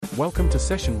Welcome to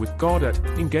Session with God at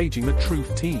Engaging the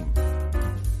Truth Team,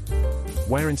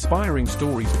 where inspiring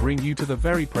stories bring you to the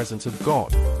very presence of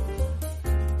God.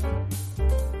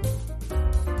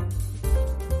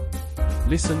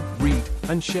 Listen, read,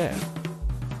 and share.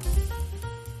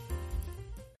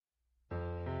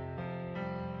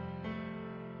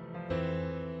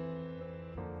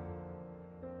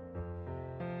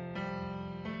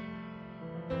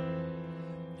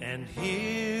 And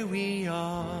here we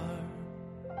are,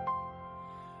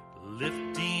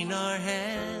 lifting our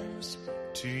hands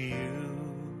to you.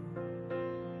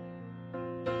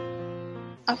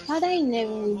 Our Father in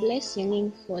heaven, we bless your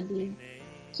name for the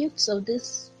gifts of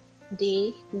this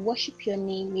day. We worship your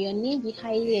name. May your name be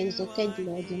highly exalted,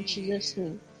 Lord, in Jesus'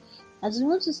 name. As we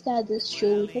want to start this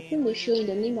show, we open the show in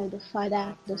the name of the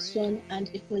Father, the Son, and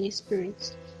the Holy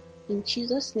Spirit. In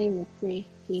Jesus' name we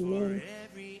pray. Amen.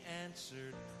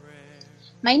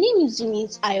 My name is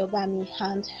Eunice Ayobami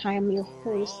and I am your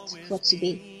host for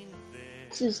today.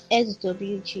 This is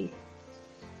SWG.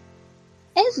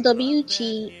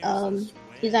 SWG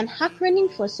is an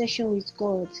acronym for Session with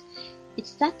God. It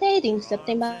started in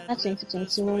September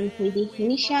 2021 with the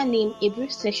initial name A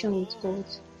Brief Session with God.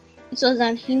 It was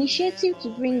an initiative to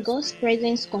bring God's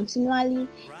presence continually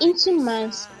into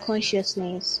man's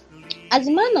consciousness. As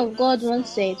the man of God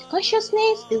once said,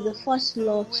 consciousness is the first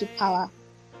law to power.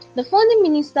 The founding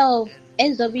minister of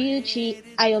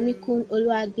SWG, Ayomikun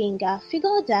Oluwagbenga,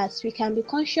 figured that we can be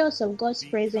conscious of God's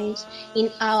presence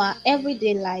in our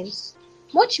everyday lives,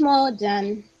 much more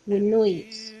than we know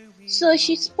it. So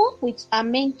she spoke with her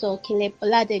mentor, Caleb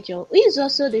Oladejo, who is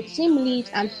also the team lead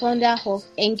and founder of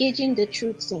Engaging the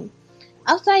Truth Team.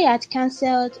 After he had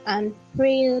cancelled and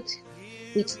prayed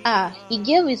with her, he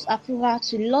gave his approval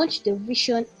to launch the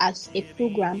vision as a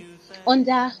program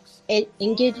under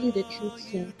Engaging the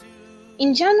Truth Team.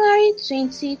 In January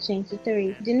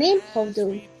 2023, the name of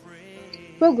the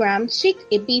program tweaked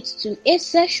a bit to A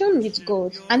Session with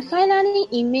God, and finally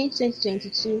in May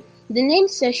 2022, the name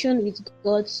Session with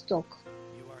God stuck.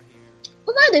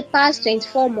 Over the past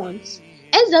 24 months,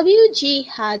 SWG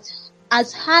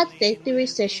has had 33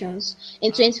 sessions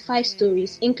and 25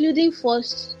 stories, including 4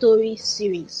 story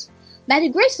series. By the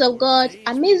grace of God,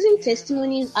 amazing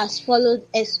testimonies has followed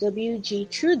SWG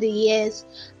through the years,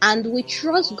 and we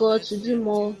trust God to do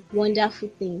more wonderful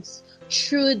things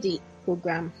through the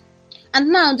program. And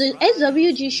now the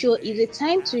SWG show is a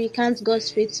time to recount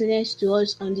God's faithfulness to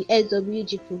us on the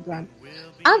SWG program.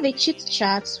 Have a chit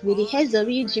chat with the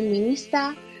SWG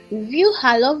minister, review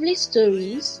her lovely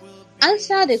stories,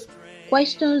 answer the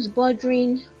questions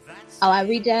bothering our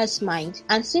readers' mind,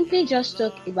 and simply just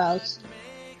talk about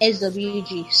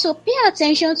SWG. So pay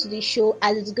attention to the show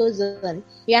as it goes on.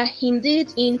 We are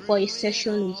indeed in for a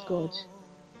session with God.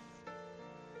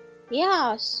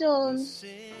 Yeah, so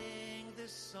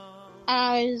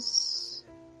as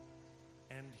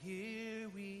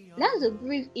that's a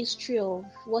brief history of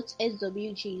what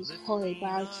SWG is all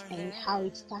about and how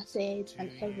it started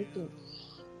and everything.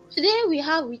 Today we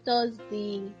have with us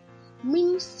the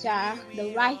minister,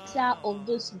 the writer of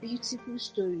those beautiful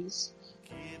stories,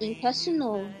 in person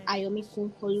of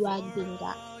Ayomikun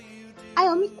Oluwagbenga.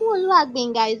 Ayomikun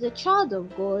Oluwagbenga is a child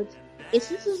of God, a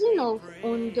citizen of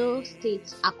Ondo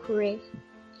State, Akure,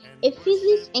 a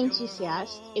physics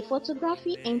enthusiast, a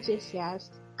photography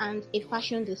enthusiast, and a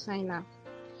fashion designer.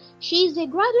 She is a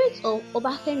graduate of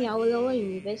Obafemi Awolowo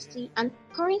University and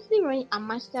currently running a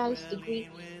master's degree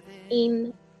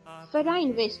in Federal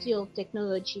University of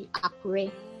Technology,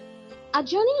 Akure. Her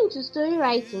journey into story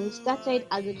writing started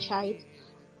as a child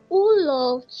who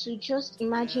loved to just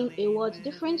imagine a world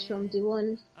different from the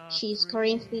one she is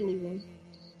currently living.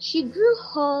 She grew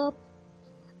up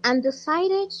and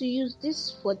decided to use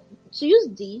this for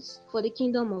the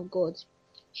kingdom of God.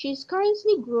 She is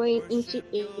currently growing into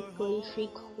a prolific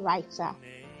writer.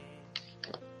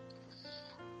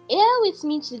 Here with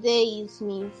me today is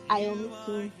Ms.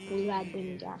 Ayomikun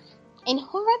Oluwagbenga. And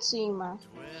over to you, ma.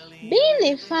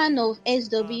 Being a fan of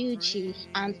SWG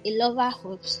and a lover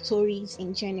of stories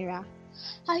in general,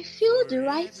 I feel the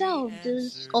writer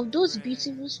of those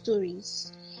beautiful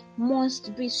stories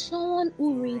must be someone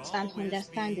who reads and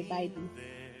understands the Bible.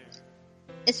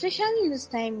 Especially in this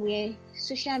time where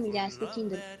social media is taking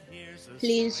the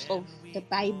place of the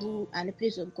Bible and the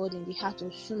place of God in the heart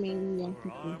of so many young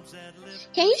people.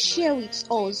 Can you share with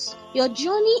us your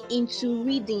journey into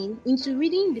reading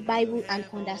the Bible and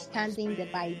understanding the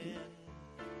Bible?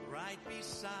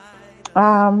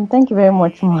 Thank you very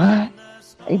much, Ma.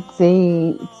 It's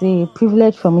a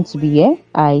privilege for me to be here.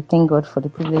 I thank God for the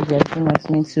privilege He has given us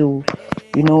me to,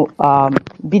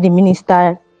 be the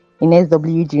minister in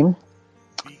SWG.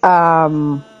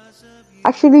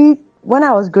 Actually, when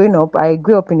I was growing up, I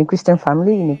grew up in a Christian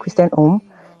family, in a Christian home.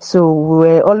 So we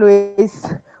were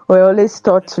always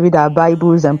taught to read our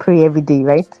Bibles and pray every day,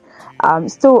 right? I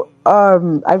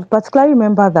particularly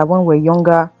remember that when we were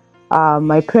younger,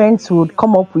 my parents would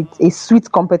come up with a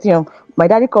sweet competition. My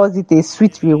daddy calls it a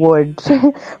sweet reward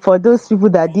for those people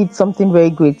that did something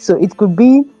very great. So it could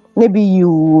be maybe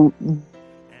you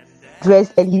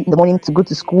dressed early in the morning to go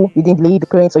to school, you didn't leave the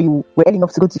parents, or you were early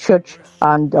enough to go to church,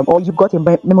 and or you got a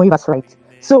memory verse right.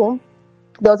 So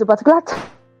there was a particular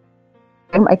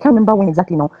I can't remember when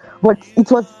exactly now, but it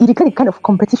became a kind of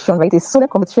competition, right? A solemn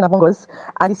competition among us,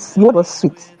 and its reward was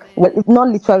sweet. Well, it's not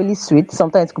literally sweet.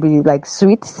 Sometimes it could be like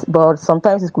sweet, but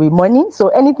sometimes it could be money. So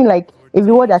anything like a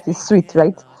reward that is sweet,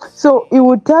 right? So it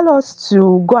would tell us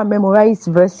to go and memorize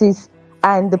verses,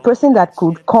 and the person that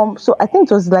could come. So I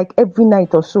think it was like every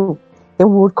night or so, they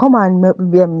would come and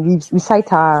recite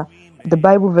the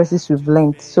Bible verses we've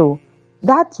learned. So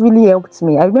that really helped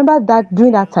me. I remember that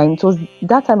during that time, it was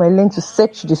that time I learned to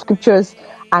search the scriptures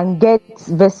and get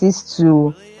verses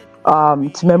to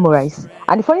memorize.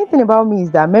 And the funny thing about me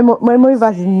is that memory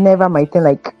verse is never my thing.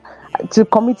 Like to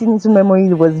commit it into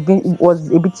memory was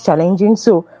a bit challenging.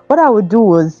 So what I would do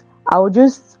was I would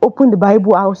just open the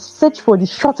Bible, I would search for the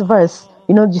short verse,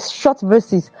 the short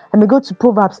verses, and we go to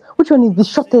Proverbs. Which one is the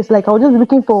shortest? Like I was just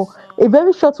looking for a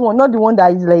very short one, not the one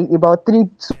that is like about 3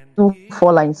 to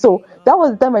 4 lines. So that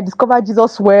was the time I discovered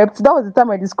Jesus wept. That was the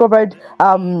time I discovered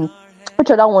which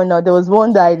other one now? There was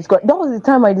one that I discovered. That was the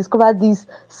time I discovered this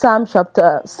Psalms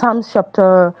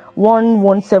chapter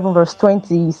 117 verse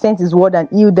 20. He sent his word and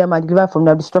healed them and delivered from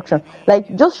their destruction.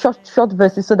 Like just short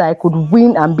verses so that I could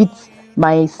win and beat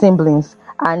my siblings.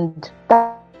 And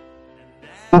that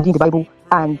reading the Bible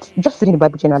and just reading the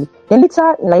Bible generally. Then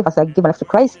later in life, as I gave my life to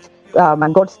Christ,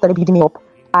 and God started building me up,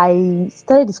 I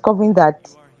started discovering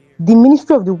that the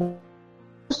ministry of the word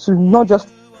is to not just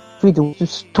read the word, to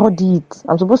study it.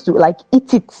 I'm supposed to like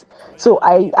eat it. So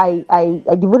I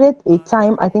devoted a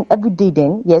time, I think every day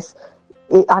then, yes,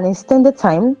 an extended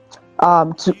time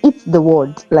to eat the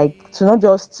word, like to not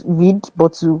just read,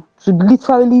 but to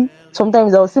literally.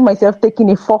 Sometimes I'll see myself taking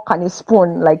a fork and a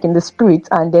spoon, like in the spirit,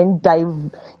 and then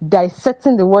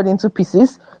dissecting the word into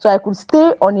pieces, so I could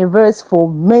stay on a verse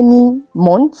for many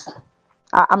months.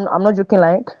 I'm not joking.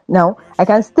 Like now, I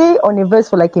can stay on a verse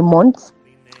for like a month,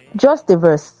 just a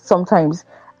verse sometimes.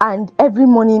 And every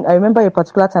morning, I remember a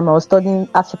particular time I was studying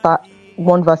Acts chapter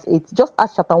 1 verse 8, just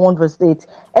Acts chapter 1 verse 8.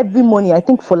 Every morning, I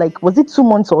think for like, was it 2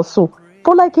 months or so?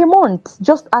 For like a month,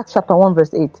 just Acts chapter 1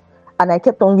 verse 8. And I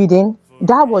kept on reading.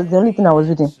 That was the only thing I was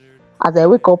reading. As I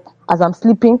wake up, as I'm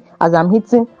sleeping, as I'm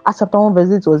eating, Acts chapter 1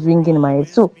 verse 8 was ringing in my head.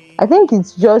 So I think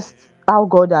it's just how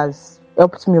God has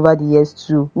helped me over the years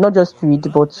to not just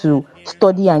read, but to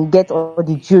study and get all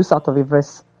the juice out of a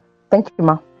verse. Thank you,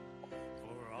 ma.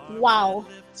 Wow.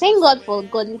 Thank God for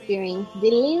godly parents.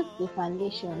 They laid the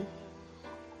foundation.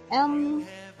 In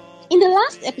the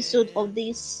last episode of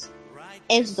this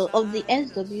of the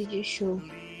SWG show,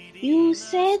 you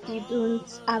said you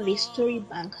don't have a story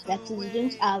bank. That is, you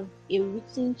don't have a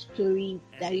written story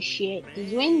that you share.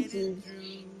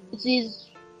 It is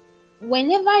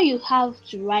whenever you have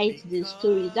to write the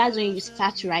story, that's when you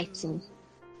start writing.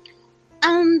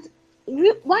 And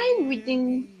while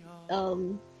reading,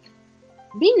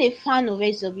 being a fan of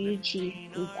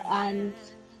SWG, and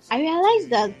I realized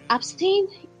that Abstain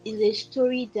is a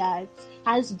story that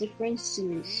has different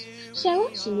series. So I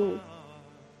want to know,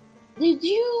 did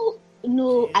you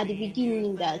know at the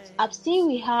beginning that Abstain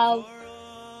will have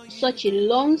such a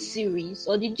long series,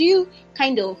 or did you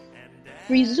kind of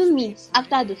presume it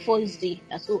after the first day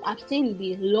that Abstain will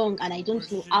be long and I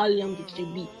don't know how long it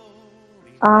will be?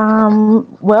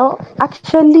 Well,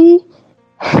 actually,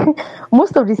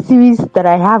 most of the series that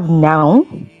I have now,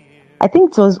 I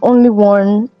think it was only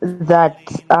one that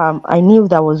I knew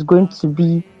that was going to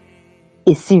be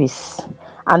a series,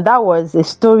 and that was a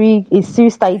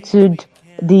series titled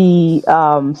the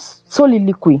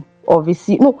Soliloquy of a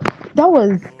Sea. No, that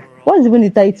was what's even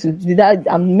the title? That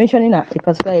I'm mentioning a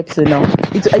particular episode now.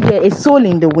 It's A Soul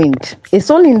in the Wind. A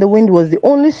Soul in the Wind was the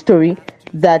only story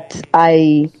that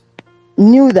I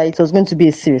knew that it was going to be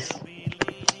a series.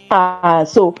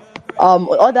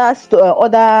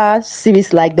 Other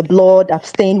series like The Blood,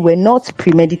 Abstain were not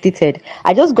premeditated.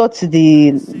 I just got to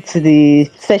the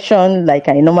session like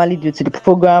I normally do, to the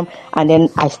program, and then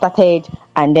I started,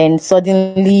 and then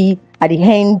suddenly at the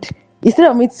end, instead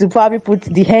of me to probably put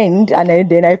the end and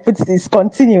then I put this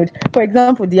continued. For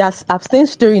example, the Abstain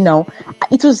story now,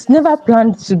 it was never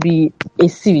planned to be a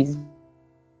series.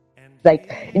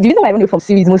 Like, the reason why I run away from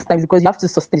series most times is because you have to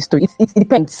sustain the story. It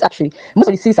depends, actually. Most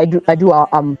of the series I do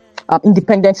are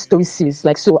independent story series.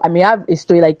 Like, so I may have a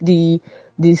story like the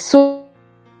Soul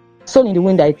in the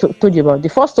Wind I told you about. The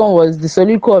first one was the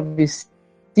soliloquy of his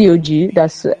COG.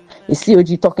 That's a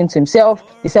COG talking to himself.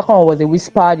 The second one was a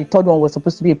whisper. The third one was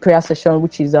supposed to be a prayer session,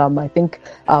 which is I think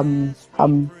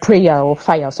prayer or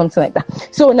fire or something like that.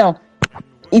 So now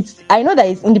I know that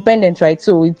it's independent, right?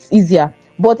 So it's easier.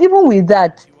 But even with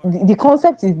that, the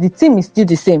concept is the theme is still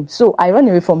the same. So I run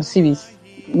away from series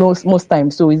most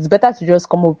times. So it's better to just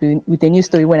come up with a new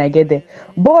story when I get there.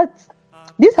 But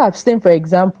this abstain, for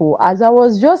example, as I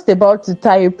was just about to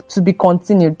type to be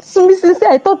continued. So,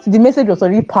 sincerely, I thought the message was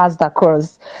already passed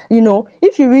across.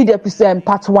 If you read episode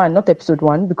part 1, not episode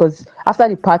 1, because after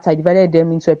the parts I divided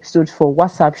them into episodes for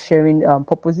WhatsApp sharing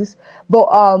purposes. But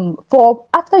for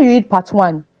after you read part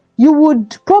 1, you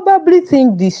would probably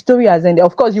think the story has ended.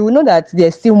 Of course, you will know that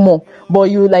there's still more. But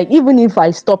even if I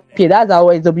stop here, that's how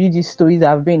SWG stories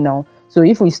have been now. So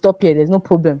if we stop here, there's no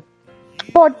problem.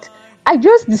 But I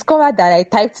just discovered that I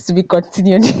typed to be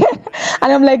continued.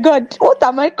 And I'm like, God, what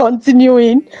am I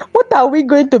continuing? What are we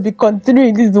going to be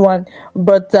continuing this one?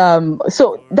 But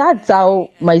so that's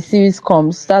how my series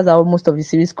comes. That's how most of the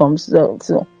series comes.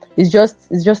 So it's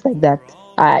just like that.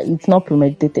 It's not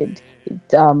premeditated.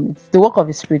 It's the work of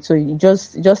the Spirit. So it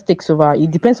just takes over.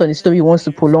 It depends on the story he wants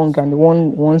to prolong and the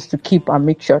one wants to keep and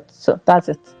make short. So that's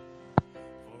it.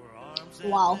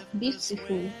 Wow,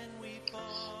 beautiful.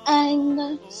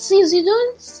 And since you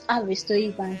don't have a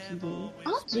story bank today,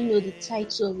 how do you know the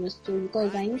title of your story?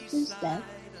 Because I noticed that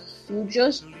you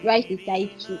just write the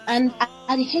title, and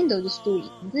at the end of the story,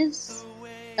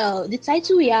 the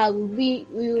title we have will be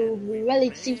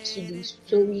relative to the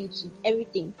story, to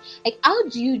everything. Like, how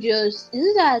do you is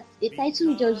it that a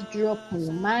title just drop on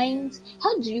your mind?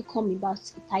 How do you come about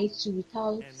a title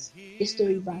without a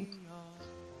story bank?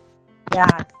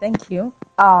 Yeah, thank you.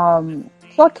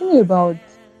 Talking about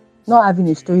not having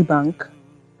a story bank,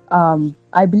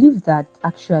 I believe that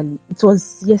actually it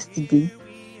was yesterday,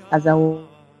 as I was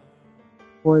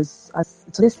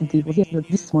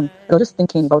this morning. I was just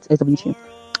thinking about SWG.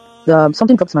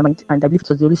 Something dropped in my mind, and I believe it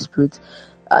was the Holy Spirit.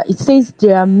 It says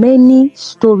there are many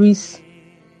stories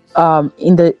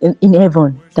in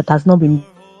heaven that has not been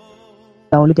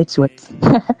downloaded to it.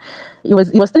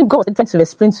 God was trying to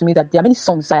explain to me that there are many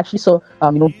songs. I actually saw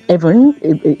heaven,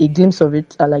 a glimpse of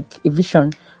it, like a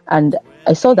vision, and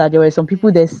I saw that there were some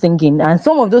people there singing, and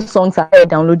some of those songs are not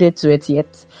downloaded to it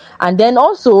yet. And then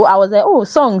also I was like, oh,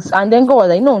 songs, and then God was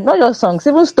like, no, not just songs,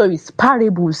 even stories,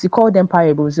 parables. He called them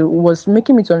parables. It was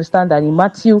making me to understand that in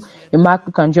Matthew, in Mark,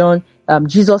 Luke, and John,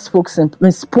 Jesus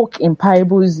spoke in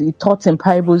parables. He taught in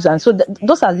parables, and so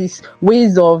those are these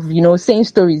ways of saying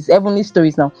stories, heavenly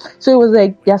stories. Now, so it was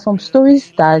like there are some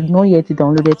stories that are not yet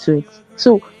downloaded to it.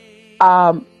 So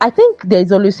I think there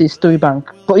is always a story bank,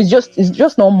 but it's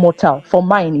just not mortal. For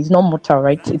mine, it's not mortal,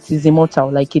 right? It is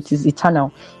immortal, like it is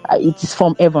eternal. It is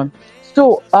from heaven.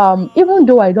 So even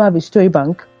though I don't have a story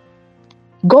bank,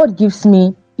 God gives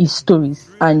me his stories,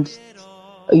 and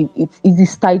it is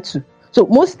his title. So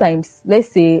most times,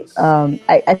 let's say,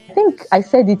 I think I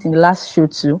said it in the last show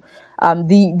too.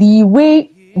 The way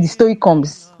the story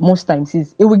comes most times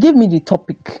is it will give me the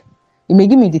topic, it may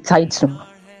give me the title,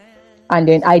 and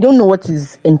then I don't know what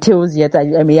it entails yet.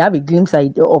 I may have a glimpse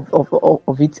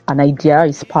of it, an idea,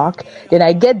 a spark. Then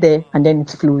I get there, and then it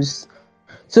flows.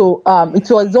 So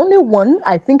it was only one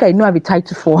I think I know have a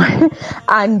title for,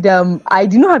 and I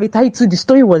did not have a title. The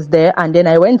story was there, and then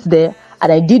I went there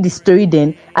and I did the story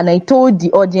then, and I told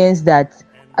the audience that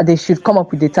they should come up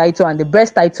with the title, and the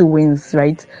best title wins,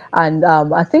 right? And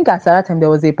I think at that time there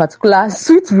was a particular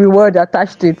sweet reward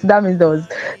attached to it. That means there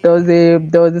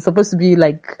was supposed to be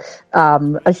like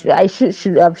should I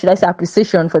say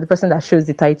appreciation for the person that shows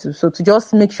the title. So to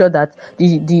just make sure that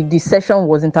the session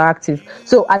was interactive.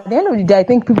 So at the end of the day, I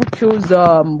think people chose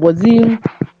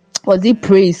was it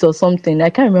praise or something?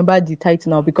 I can't remember the title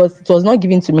now because it was not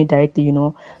given to me directly,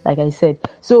 like I said.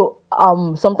 So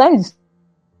sometimes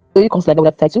it comes like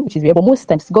that title, which is weird, but most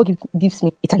times God gives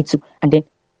me a title, and then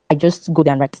I just go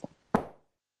there and write.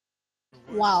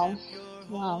 Wow,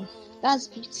 that's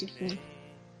beautiful.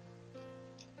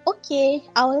 Okay,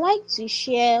 I would like to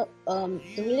share the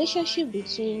relationship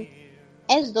between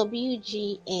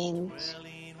SWG and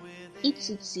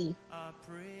ETT.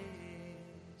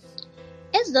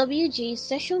 SWG,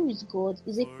 Session with God,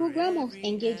 is a program of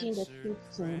engaging the truth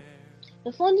team.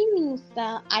 The founding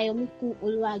minister, Ayomikun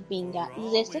Oluwagbenga,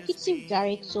 is the executive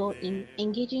director in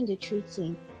Engaging the Truth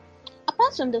Team.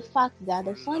 Apart from the fact that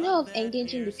the founder of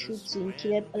Engaging the Truth Team,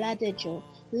 Caleb Oladejo,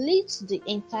 leads the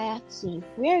entire team,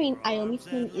 wherein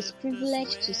Ayomikun is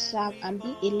privileged to serve and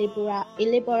be a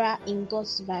laborer in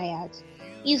God's vineyard.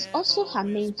 He is also her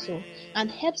mentor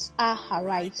and helps her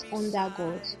arise under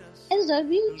God.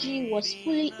 SWG was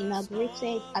fully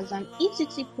inaugurated as an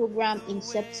ETT program in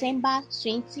September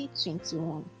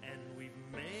 2021.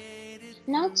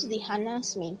 Now to the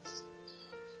announcements.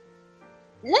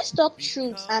 Let's Talk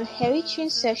Truth and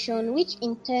Heritage session, which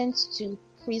intends to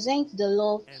present the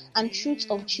love and truth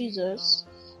of Jesus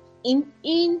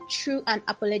in true and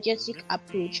apologetic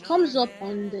approach, comes up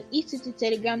on the ETT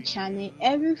Telegram channel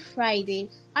every Friday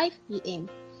 5 p.m.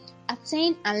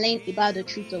 Attend and learn about the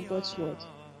truth of God's word.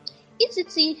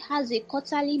 ETT has a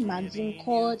quarterly magazine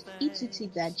called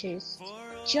ETT Digest,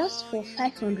 just for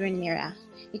 500 naira.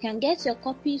 You can get your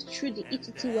copies through the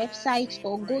ETT website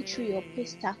or go through your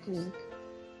Paystack link.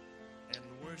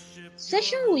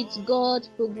 Session with God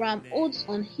program holds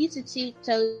on ETT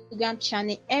Telegram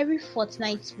channel every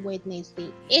fortnight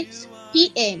Wednesday, 8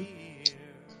 p.m.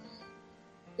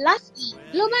 Lastly,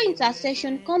 Global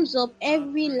Intercession comes up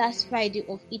every last Friday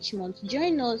of each month.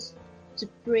 Join us to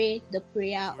pray the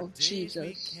prayer of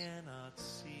Jesus.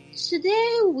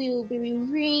 Today we will be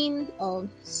reviewing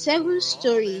 7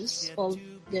 stories of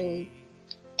the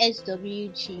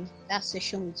SWG, that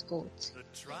Session with God.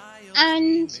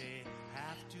 And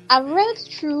I've read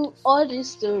through all these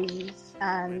stories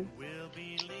and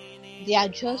they are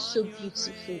just so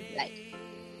beautiful. Like,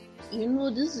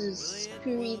 this is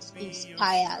spirit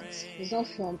inspired. It's not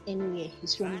from anywhere.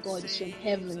 It's from God. It's from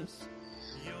heaven.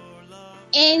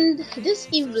 And this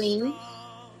evening,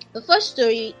 the first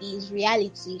story is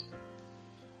reality.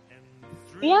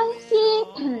 Reality,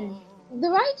 the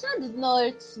writer did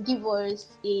not give us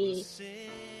a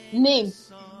name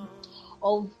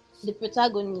of the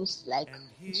protagonist, like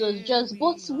it was just,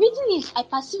 but reading it, I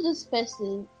perceive this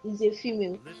person is a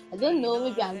female. I don't know,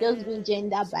 maybe I'm just being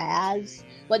gender biased,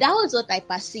 but that was what I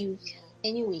perceived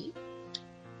anyway.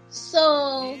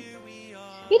 So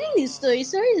reading this story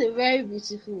is a very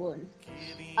beautiful one.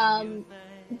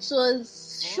 It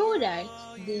was shown that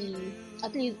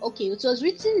it was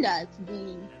written that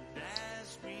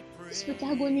this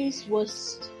protagonist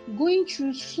was going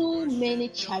through so many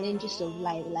challenges of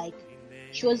life. Like,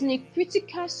 she was in a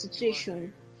critical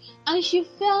situation and she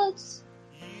felt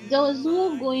there was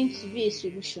not going to be a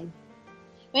solution.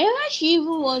 Whenever she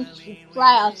even wants to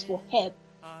cry out for help,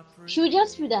 she would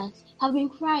just feel that I've been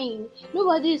crying,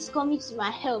 nobody is coming to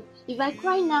my help. If I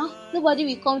cry now, nobody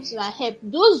will come to my help.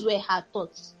 Those were her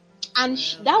thoughts, and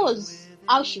that was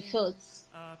how she felt.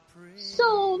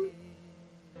 So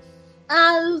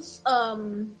as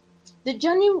the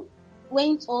journey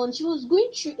went on, she was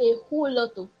going through a whole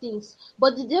lot of things,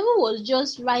 but the devil was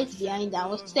just right behind her,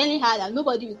 was telling her that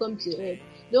nobody will come to help.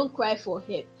 Don't cry for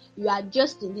help. You are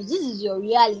just in this is your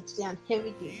reality and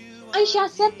everything. And she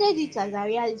accepted it as a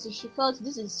reality. She felt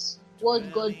this is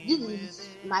what God, this is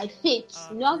my fate.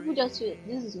 People just feel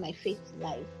this is my fate in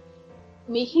life.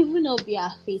 May heaven not be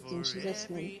our fate in Jesus'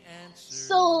 name.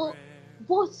 So,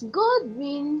 but God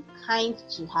being kind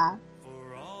to her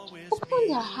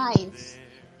opened her eyes.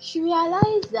 She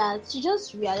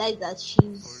just realized that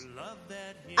she's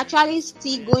actually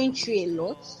still going through a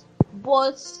lot,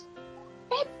 but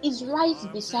help is right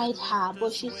beside her,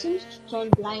 but she seems to turn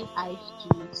blind eyes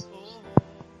to it.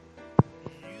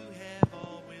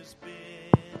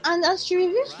 And as she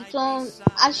realized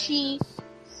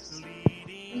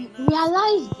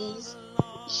this,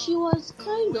 she was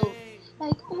kind of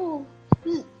like,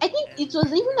 I think it was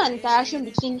even an interaction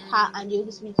between her and the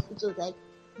Holy Spirit. It was like,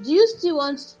 do you still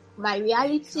want my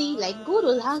reality? Like, God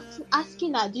was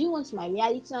asking her, do you want my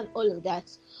reality and all of that?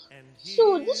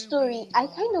 So this story, I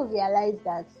kind of realized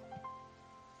that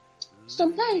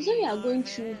sometimes when we are going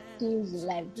through things in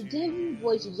life, the devil's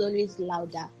voice is always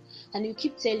louder, and you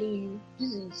keep telling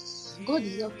you, God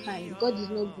is not kind, God is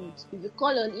not good. If you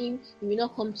call on him, he will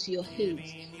not come to your aid,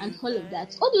 and all of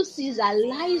that. All those things are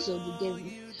lies of the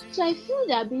devil. So I feel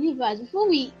that believers, before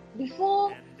we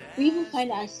even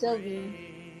find ourselves in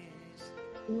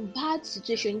bad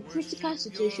situations, critical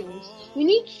situations, we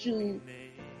need to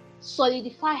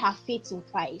solidify our faith in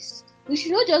Christ. We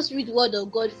should not just read the word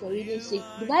of God for reading's sake.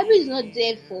 The Bible is not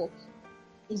there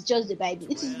it's just the Bible.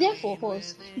 It is there for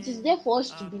us. It is there for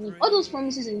us to believe. All those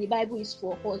promises in the Bible is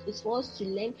for us. It's for us to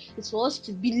learn. It's for us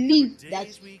to believe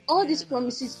that all these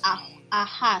promises are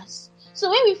ours. So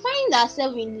when we find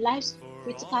ourselves in life's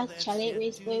critical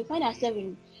challenges, when we find ourselves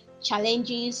in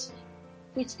challenges,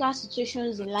 critical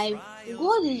situations in life,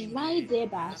 God is right there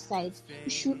by our side.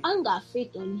 We should hang our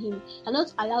faith on him and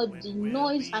not allow the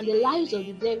noise and the lies of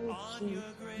the devil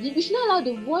we should not allow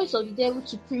the voice of the devil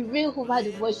to prevail over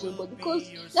the voice of God, because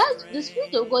the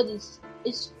Spirit of God is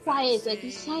it's quiet, like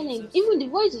it's silent. Even the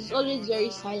voice is always very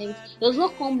silent. It does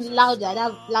not come louder,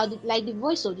 that loud like the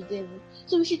voice of the devil.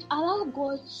 So we should allow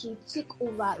God to take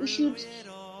over. We should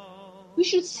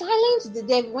silence the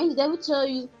devil. When the devil tell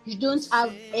you you don't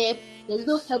have help, there's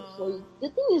no help for you. The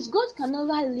thing is, God can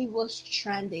never leave us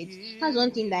stranded. That's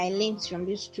one thing that I learned from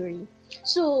this story.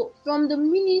 So from the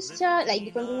minister,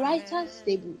 like from the writer's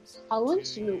table, I want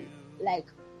to know, like,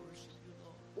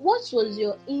 what was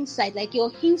your insight, like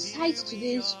your insight to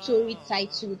this story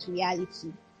titled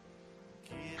reality?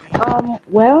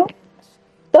 Well,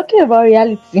 talking about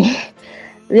reality,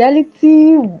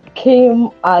 reality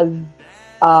came as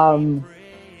um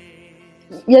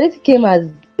reality came as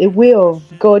a way of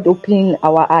God opening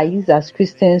our eyes as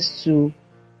Christians to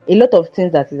a lot of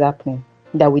things that is happening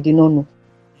that we did not know.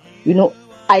 You know,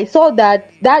 I saw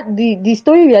that the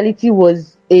story reality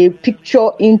was a picture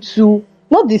into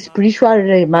not the spiritual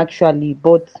realm actually,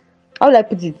 but how will I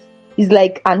put it? It's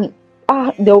like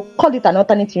they'll call it an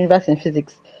alternate universe in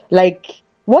physics. Like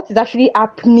what is actually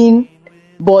happening,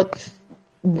 but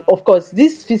of course,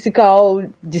 this physical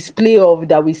display of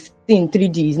that we see in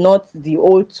 3D is not the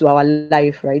old to our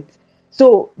life, right?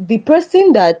 So the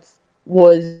person that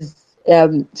was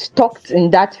stuck in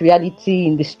that reality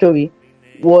in the story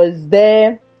was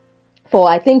there for,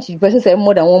 I think the person said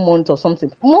more than 1 month or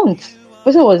something. Months.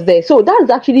 The person was there. So that's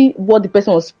actually what the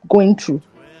person was going through.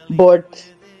 But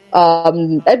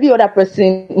every other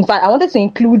person, in fact,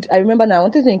 I remember now, I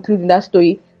wanted to include in that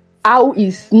story how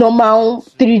his normal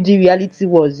 3D reality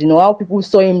was, how people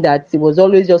saw him, that he was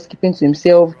always just keeping to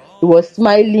himself, he was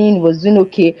smiling, he was doing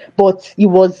okay, but he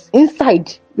was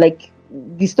inside, like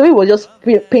the story was just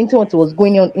painting what was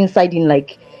going on inside in a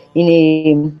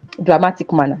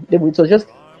dramatic manner. It was just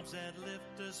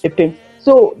a pain.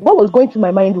 So what was going through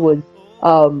my mind was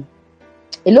a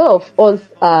lot of us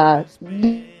are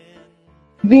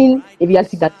living a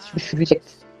reality that we should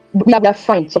reject. We are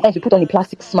fine. Sometimes we put on a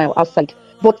plastic smile outside,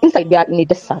 but inside we are in a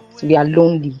desert. We are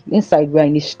lonely. Inside we are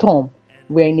in a storm.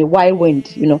 We are in a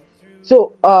whirlwind.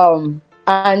 So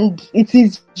and it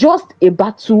is just a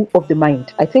battle of the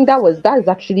mind. I think that is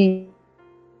actually,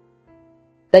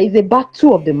 there is a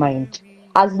battle of the mind.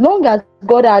 As long as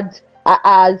God had,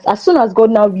 as soon as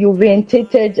God now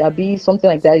reorientated, be something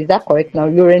like that. Is that correct? Now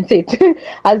reorientate.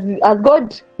 as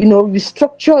God,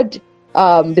 restructured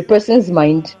the person's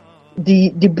mind,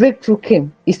 the breakthrough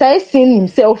came. He started seeing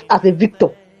himself as a victor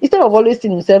instead of always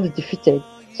seeing himself as defeated.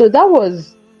 So that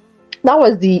was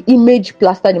the image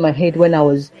plastered in my head when I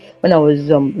was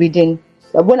reading,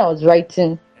 when I was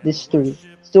writing this story.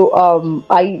 So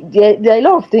there are a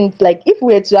lot of things, like if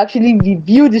we were to actually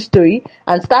review the story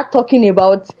and start talking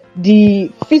about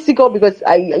the physical, because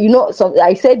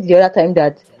I said the other time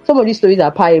that some of these stories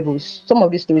are parables. Some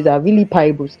of these stories are really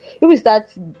parables. If we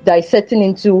start dissecting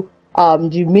into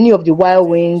the meaning of the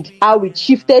whirlwind, how it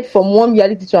shifted from one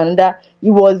reality to another.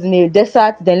 It was in a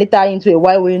desert, then later into a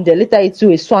whirlwind, then later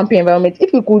into a swampy environment.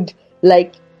 If we could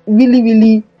really,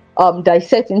 really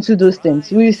dissect into those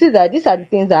things, we will see that these are the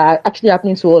things that are actually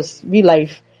happening to us, real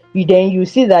life. You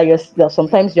see that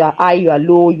sometimes you are high, you are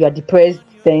low, you are depressed.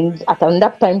 Then at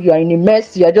another time you are in a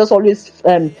mess. You are just always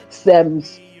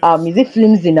is it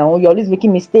flimsy now? You're always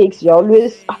making mistakes. You're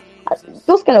always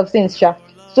those kind of things, sure.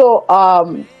 So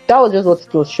that was just what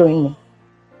it was showing me.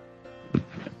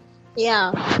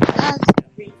 Yeah, that's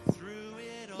great.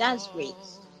 That's great.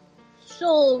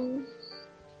 So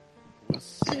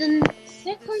the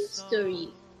second story,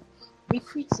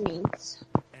 recruitment.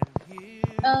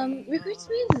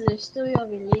 Recruitment is the story of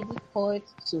a lady called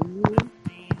Solu.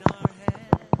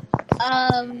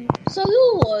 Solu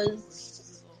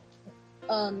was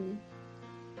a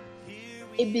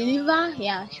believer.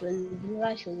 Yeah, she was a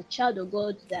believer. She was a child of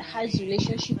God that has a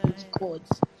relationship with God.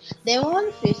 Then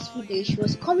one fateful day, she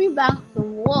was coming back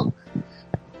from work,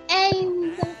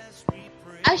 and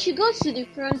as she got to the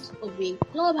front of a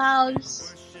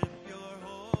clubhouse,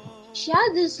 she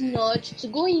had this nudge to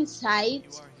go inside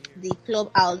the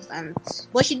clubhouse,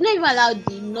 but she did not even allow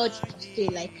the nudge to stay.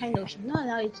 She did not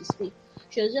allow it to stay.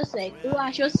 She was just like,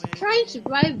 she was trying to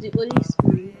drive the Holy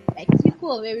Spirit, like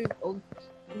typical of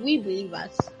we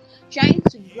believers, trying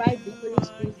to drive the Holy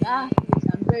Spirit. Please,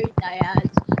 I'm very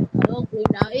tired. I'm not going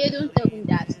now. Hey, don't tell me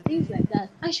that. Things like that.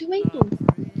 And she went home.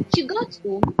 She got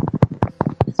home.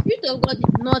 The Spirit of God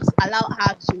did not allow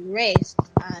her to rest,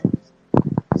 and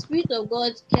the Spirit of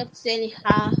God kept telling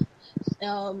her,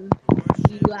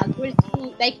 you are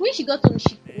grateful. Like when she got home,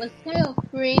 she was kind of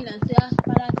praying and saying,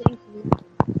 Father, thank you for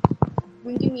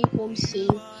bringing me home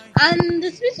safe. And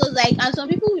the Spirit was like, and some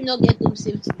people will not get home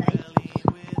safe tonight.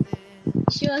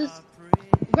 She was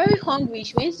very hungry.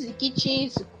 She went to the kitchen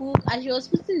to cook, and she was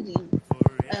putting the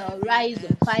rise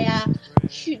on fire.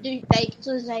 Like it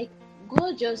was like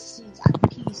God just sits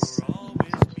at peace.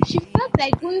 She felt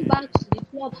like going back to the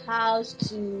clubhouse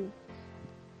to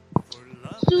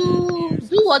do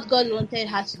what God wanted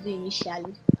her to do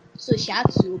initially. So she had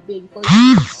to obey because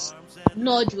this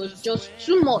nudge was just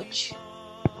too much.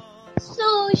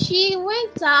 So she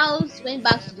went out, went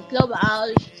back to the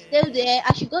clubhouse, stayed there.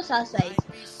 As she got outside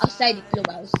the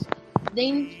clubhouse,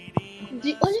 then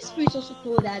the Holy Spirit also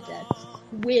told her that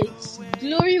wait,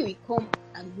 glory will come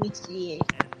and meet you here.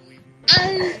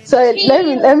 And Sorry,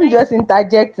 let me just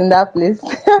interject in that place.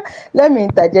 Let me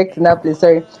interject in that place.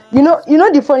 Sorry. You know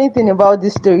the funny thing about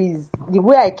this story is the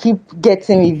way I keep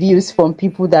getting reviews from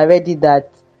people that read it,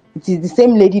 that it is the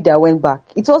same lady that went back.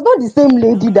 It was not the same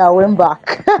lady that went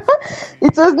back.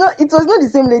 It was not the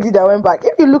same lady that went back.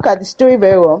 If you look at the story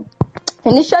very well,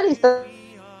 initially it started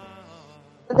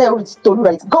with Tolu,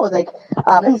 right? God was like,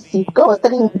 let me see. God was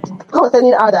telling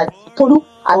her that Tolu,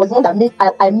 I was the one that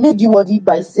I made you worthy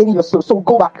by saving your soul. So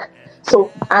go back.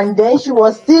 So, and then she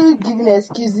was still giving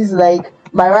excuses like,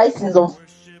 my rice is on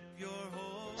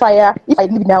fire. If I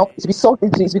leave it now, it's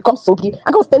become soggy.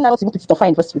 And God was telling her not to even put it on fire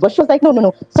in the first place. But she was like, no, no,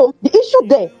 no. So the issue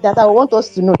there that I want us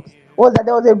to note was that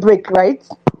there was a break, right?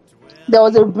 There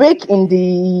was a break in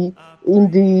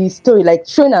the story, like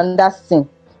showing another scene.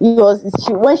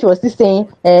 When she was still saying,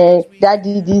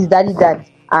 "Daddy this, daddy that,"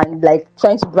 and like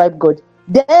trying to bribe God.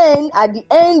 Then at the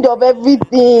end of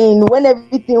everything, when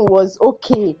everything was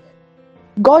okay,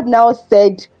 God now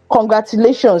said,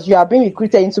 "Congratulations, you are being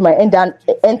recruited into my end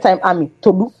time army."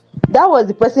 Tolu, that was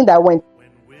the person that went.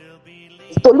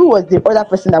 Tolu was the other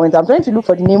person that went. I'm trying to look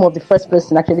for the name of the first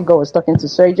person actually God was talking to.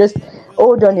 Sorry, just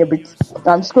hold on a bit.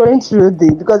 I'm scrolling through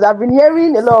because I've been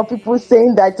hearing a lot of people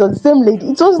saying that it was the same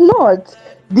lady. It was not.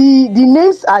 The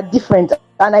names are different,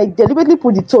 and I deliberately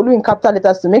put the Tolu in capital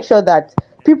letters to make sure that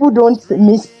people don't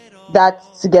miss that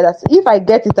together. So if I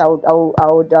get it, I would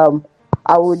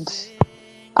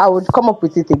I would come up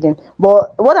with it again.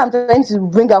 But what I'm trying to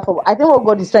bring up, I think what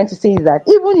God is trying to say is that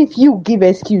even if you give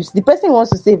excuse, the person who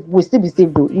wants to save will still be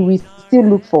saved though. You will still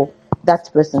look for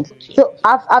that person. So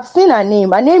I've seen her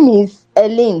name. Her name is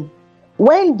Elaine.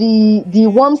 When the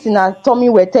worms in her tummy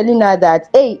were telling her that,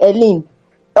 hey Elaine,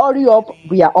 hurry up,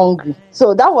 we are hungry.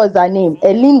 So that was her name.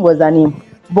 Elaine was her name.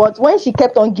 But when she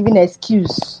kept on giving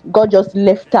excuse, God just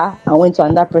left her and went to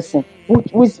another person,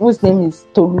 whose name is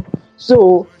Tolu.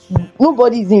 So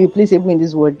nobody is irreplaceable in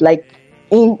this world. Like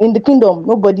in the kingdom,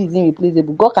 nobody is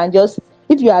irreplaceable. God can just,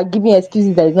 if you are giving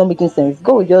excuses that is not making sense,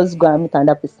 God will just go and meet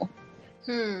another person.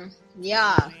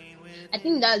 Yeah, I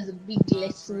think that's a big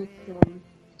lesson from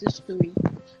the story.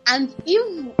 And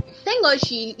if thank God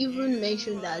she even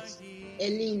mentioned that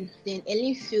Ellen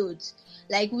failed.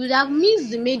 Like, we would have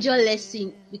missed the major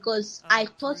lesson because I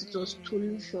thought it was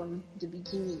Tolu from the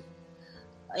beginning.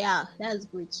 Yeah, that's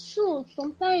great. So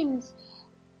sometimes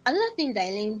another thing that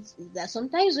I learned is that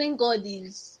sometimes when God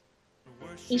is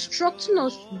instructing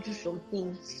us to do some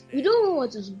things, we don't know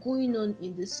what is going on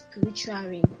in the spiritual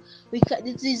realm. We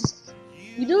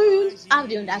don't have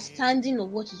the understanding of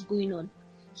what is going on.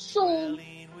 So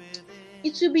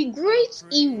it will be great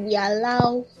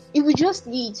if we just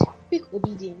need quick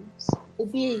obedience,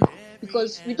 obey,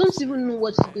 because we don't even know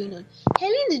what is going on.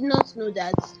 Helen did not know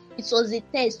that it was a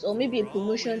test or maybe a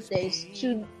promotion test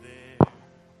to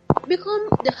become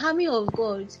the army of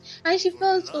God, and she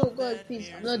felt, oh God, please,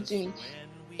 I'm not doing.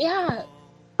 Yeah.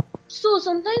 So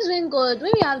sometimes when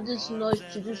we have this nudge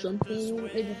to do something,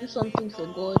 maybe do something for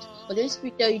God, or the Holy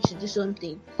Spirit tell you to do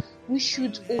something, we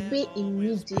should obey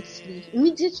immediately.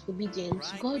 Immediate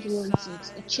obedience. God wants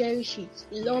it. He cherishes it.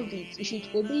 He loves it. You should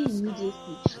obey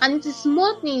immediately. And it is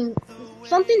small thing,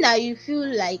 something that you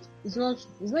feel like it's not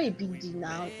a big deal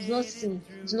now. It's not sin.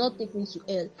 It's not taking to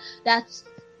hell.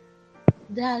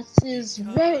 That is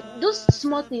those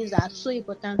small things are so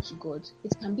important to God.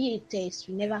 It can be a test.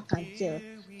 We never can tell.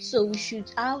 So we should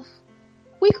have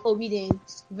quick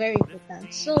obedience. Very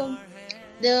important. So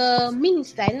the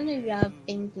minister, I don't know if you have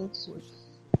anything to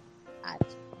add.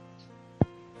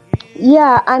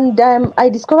 Yeah, and I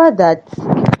discovered that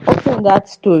also in that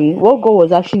story, what God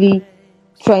was actually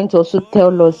trying to also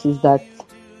tell us is that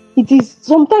it is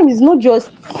sometimes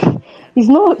it's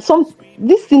not some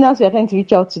these sinners we are trying to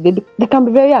reach out to, they can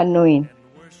be very annoying.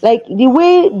 Like the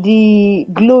way the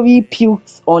glory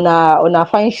puked on her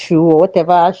fine shoe or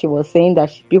whatever she was saying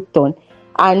that she puked on,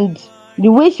 and the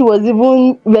way she was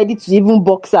even ready to even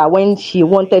box her when she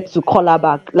wanted to call her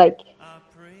back. Like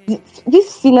these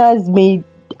sinners may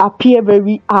appear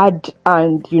very hard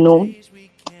and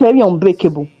very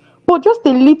unbreakable, but just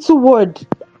a little word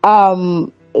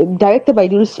directed by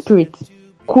the Holy Spirit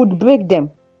could break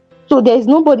them. So there is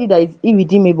nobody that is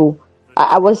irredeemable.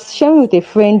 I was sharing with a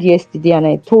friend yesterday, and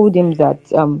I told him that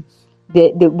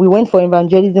we went for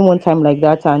evangelism one time like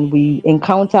that, and we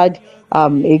encountered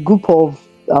a group of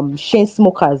chain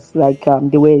smokers. Like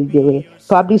they were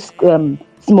probably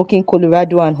smoking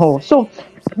Colorado and all. So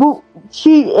well,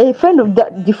 a friend of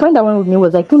the friend that went with me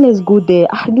was like, "Don't, let's go there.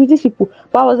 Do these people?"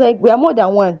 But I was like, "We are more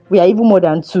than one. We are even more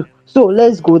than two. So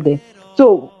let's go there."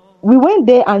 So we went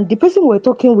there, and the person we were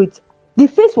talking with, the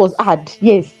face was hard,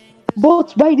 yes,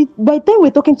 but by the time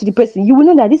we're talking to the person, you will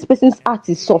know that this person's heart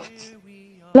is soft.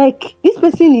 Like, this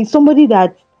person is somebody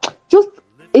that just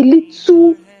a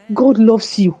little God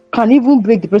loves you can even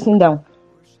break the person down.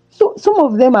 So some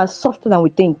of them are softer than we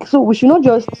think. So we should not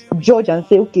just judge and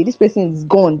say, okay, this person is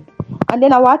gone. And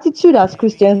then our attitude as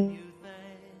Christians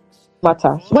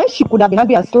matters. When she could have been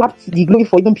angry and slapped the glory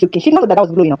for even puking, she didn't know that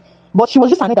was glory now. But she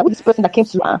was just annoyed that with this person that came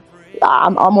to her.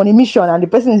 I'm on a mission, and the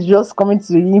person is just coming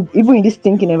to you, even in this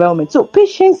thinking environment. So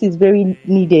patience is very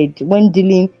needed when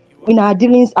dealing in our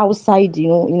dealings outside,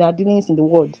 in our dealings in the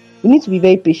world. We need to be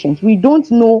very patient. We don't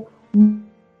know to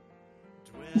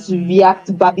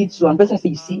react badly to, and person say,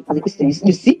 you see, as a Christian,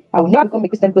 you see, I will never become a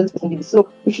Christian because this person did this. So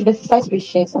we should exercise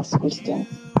patience as Christians.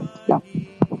 Yeah.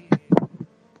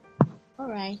 All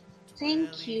right.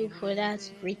 Thank you for that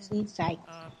great insight.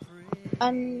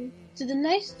 To the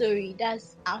next story,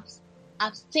 that's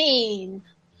abstain.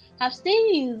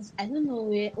 Abstain is, I don't know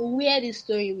where this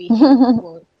story will end,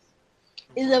 but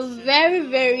it's a very,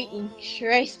 very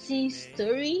interesting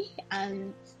story,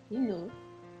 and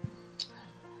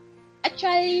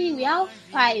actually we have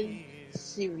 5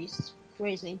 series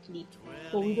presently,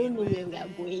 but we don't know where we are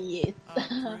going yet.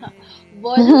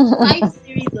 But this 5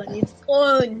 series on its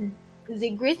own is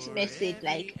a great message.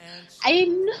 Like, I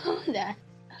know that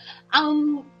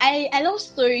I love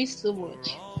stories so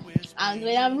much, and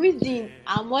when I'm reading,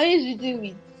 I'm always reading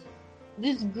with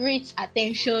this great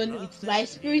attention, with my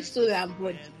spirit, soul, and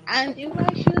body. And if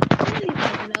I should tell you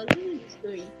that when I was reading the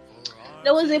story,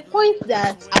 there was a point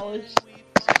that I was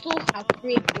so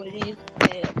afraid for the main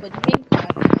character.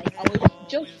 Like, I was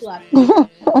just so afraid.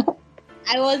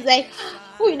 I was like,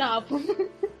 what will not happen?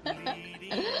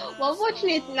 But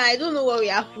unfortunately, now I don't know what will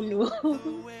happen.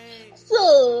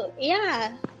 So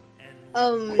yeah,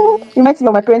 Reminds me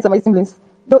of my parents and my siblings.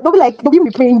 They'll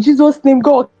be praying in Jesus' name,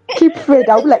 God, keep Fred.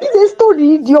 I'll be like, it's a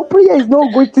story. Your prayer is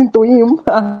not going to him.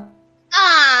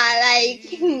 like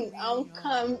I'm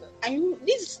calm.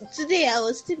 This today I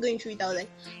was still going through it. I was like,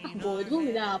 God, what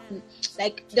will that happen?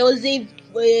 Like, there was there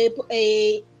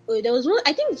was one.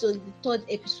 I think it was the 3rd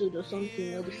episode or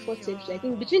something, or the 4th episode. I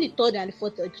think between the 3rd and the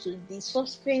 4th episode, the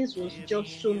suspense was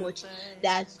just so much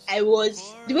that the way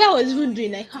I was even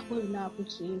doing, like, what will not happen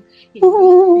to him?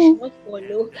 You should not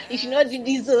follow. You should not do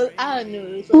this. I don't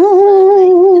know.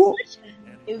 So it's such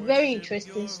a very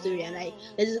interesting story, and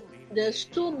there's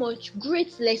so much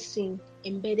great lesson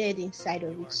embedded inside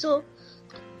of it. So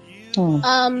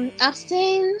I've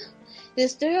seen the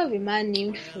story of a man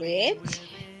named Fred,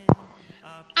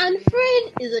 and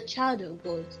Fred is a child of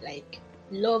God, like,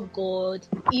 love God.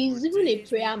 He's even a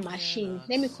prayer machine.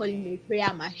 Let me call him a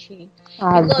prayer machine,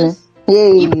 because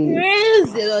he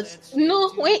prays a lot.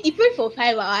 When he prayed for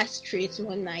 5 hours straight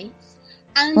one night,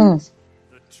 and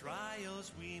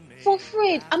for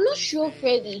Fred, I'm not sure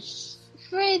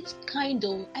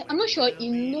I'm not sure he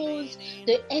knows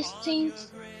the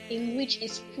extent in which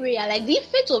his prayer, like the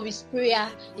effect of his prayer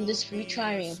in the spiritual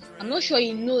realm. I'm not sure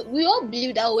he knows. We all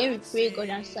believe that when we pray, God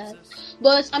answers,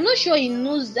 but I'm not sure he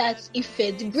knows that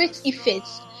effect, the great effect.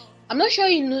 I'm not sure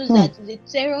he knows that the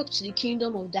terror to the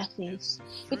kingdom of darkness,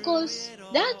 because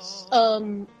that's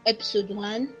episode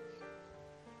 1.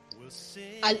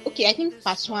 Okay, I think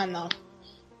part 1 now.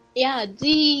 Yeah,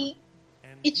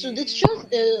 it shows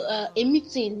a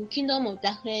meeting, Kingdom of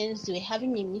Darkness. They were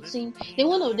having a meeting. Then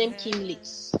one of them came late,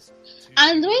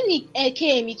 and when he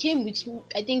came with,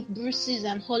 I think, bruises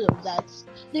and all of that.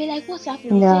 They were like, "What's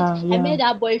happening?" He said, "I met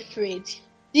that boy Fred."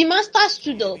 The master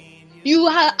stood up. You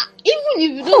have, even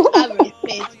if you don't have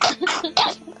respect,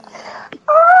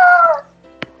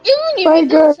 even if you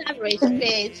don't have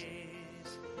respect,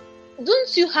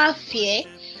 don't you have fear?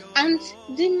 And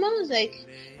the man was like,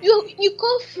 you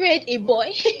call Fred a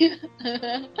boy?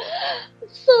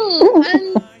 So,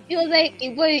 and he was like, a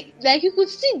boy, like, you could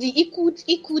see he could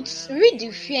read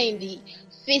the fear in the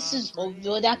faces of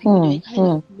the other people. They kind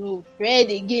of know Fred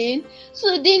again.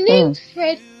 So they named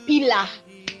Fred Pillar.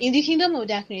 In the Kingdom of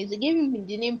Darkness, they gave him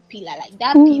the name Pillar, like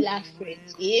that Pillar Fred.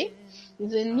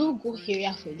 It's a no-go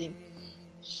area for them.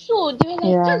 So they were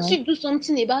like, can't Yeah. you do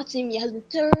something about him? He has been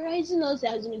terrorizing us, he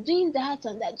has been doing that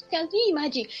and that. Can you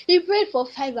imagine? He prayed for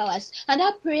 5 hours, and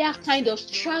that prayer kind of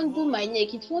strangled my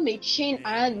neck. It formed a chain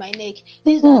around my neck,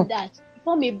 this Hmm. and that. It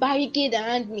formed a barricade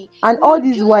around me. And You all know,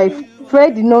 this just while,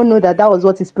 Fred did not know that that was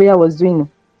what his prayer was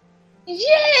doing.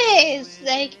 yes,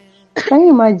 like Can you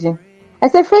imagine? I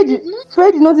said, he did not.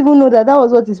 Fred did not even know that that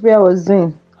was what his prayer was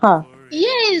doing. Ha.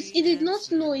 Yes, he did not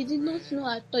know. He did not know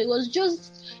at all. It was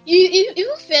just he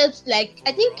even felt like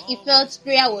I think he felt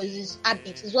prayer was his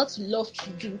habit. It's what he loved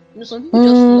to do. You know, some people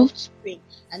just Hmm. love to pray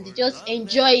and they just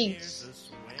enjoy it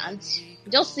and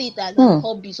just see it as an Hmm.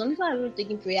 hobby. Some people are even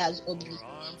taking prayer as hobby.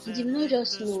 He did not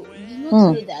just know. He did not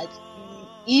Hmm. know that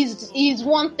he's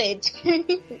wanted.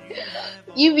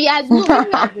 If he had known, maybe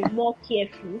we have been more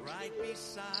careful.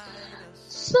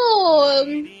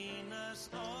 So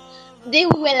they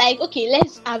were like, okay,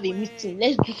 let's have a meeting,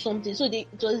 let's do something. So it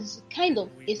was kind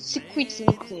of a secret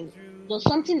meeting. It was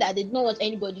something that they did not want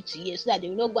anybody to hear, so that they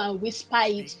will not go and whisper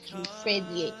it to Fred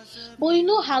here. But you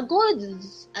know how God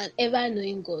is an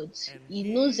ever-knowing God. He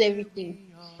knows everything.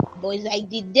 But it's like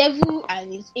the devil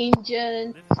and his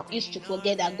angel used to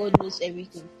forget that God knows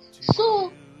everything.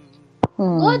 So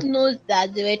Hmm. God knows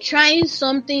that they were trying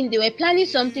something, they were planning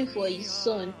something for his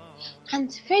son.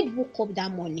 And Fred woke up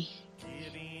that morning.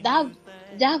 That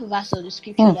verse of the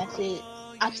scripture Hmm. that says,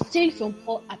 abstain from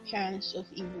all appearance of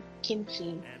evil came to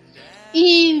him.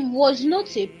 He was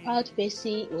not a proud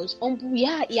person, he was humble.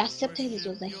 Yeah, he accepted it,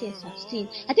 was like, yes, I've seen.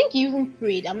 I think he even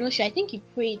prayed. I'm not sure. I think he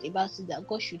prayed about it that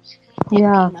God should help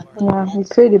Yeah. him and all Yeah. that. We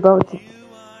prayed about it.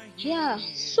 Yeah.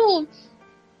 So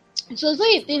it was not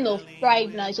a thing of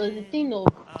pride now, it was a thing of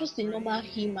just a normal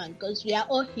human, because we are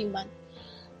all human.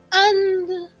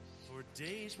 And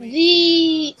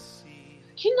the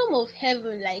kingdom of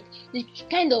heaven, like they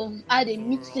kind of had a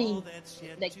meeting,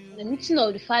 like the meeting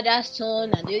of the Father,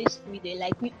 Son, and the Holy Spirit. They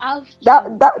like, we have to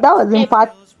That was in help. part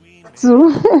two.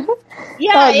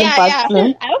 Yeah, That was in yeah, part yeah.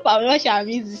 two. I hope I'm not sure I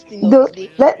miss this thing up Though,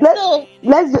 today. let, let, So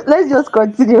let's just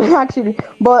continue actually.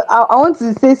 But I want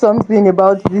to say something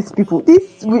about these people,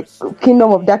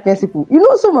 kingdom of darkness people. You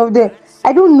know, some of them,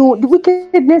 I don't know, the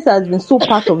wickedness has been so part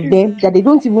of them that they don't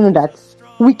even know that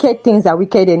wicked things are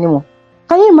wicked anymore.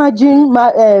 Can you imagine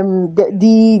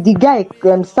the guy,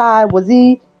 Sir, was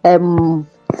he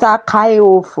Sir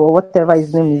Kaio or whatever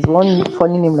his name is, one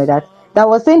funny name like that, that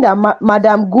was saying that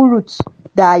Madam Gurut,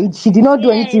 that she did not do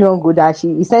anything yes, wrong, good, that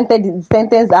he sentenced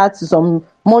her to some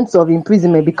months of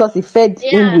imprisonment because he fed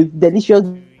him yeah, with delicious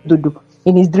dodo in his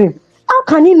dream. How can he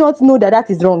not know that that is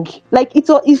wrong? Like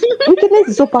wickedness is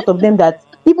so part of them that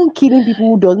even killing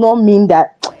people does not mean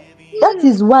that. That hmm,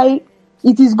 is why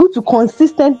it is good to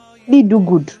consistently do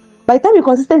good. By the time you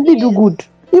consistently do yes, good,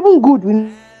 even good will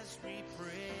not it will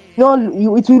look so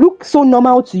normal to you.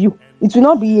 It will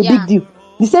not be a big yeah, deal.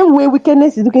 The same way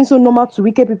wickedness is looking so normal to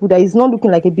wicked people that is not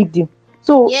looking like a big deal.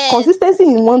 So yes, consistency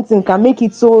in one thing can make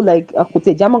it so like I could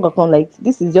say like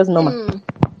this is just normal. hmm,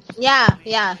 yeah,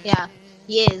 yeah, yeah.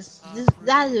 Yes,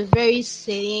 that's a very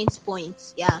salient point.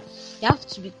 Yeah, you have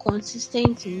to be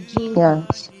consistent in doing Yeah. good.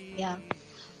 Yeah.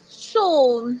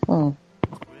 So Mm.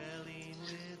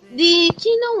 the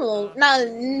kingdom of now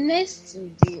next to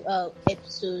the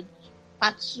episode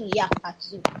part two, yeah, part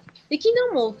two. The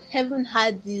kingdom of heaven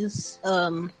had this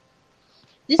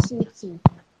meeting,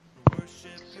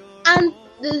 and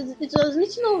it was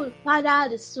meeting of the Father,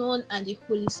 the Son, and the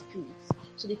Holy Spirit.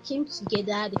 So they came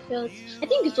together. They felt. I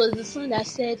think it was the Son that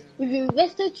said, "We've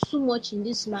invested too much in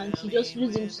this man. He just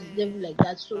lose him to the devil like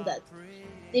that." So that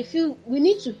they feel we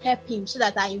need to help him so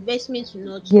that our investment will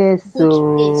not Yes, go to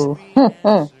waste.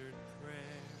 so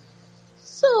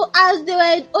So as they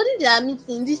were holding their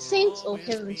meeting, the saints of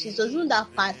heaven, it was not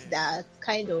that part that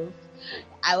kind of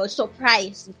I was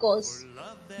surprised because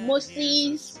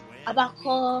Moses,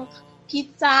 Habakkuk,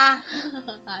 Peter,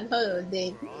 and all of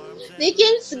them, they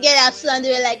came together too, and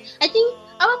they were like, I think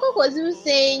Habakkuk was even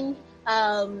saying,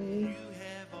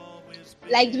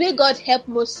 like the way God helped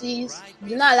Moses,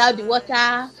 did not allow the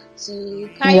water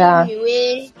to carry him yeah,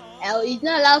 away, he did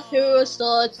not allow Pharaoh's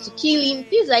sword to kill him,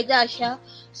 things like that, Sha.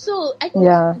 So I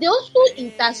think yeah. they also they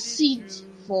interceded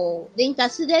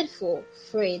for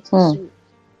Fred Mm. too.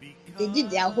 They did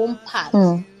their home part.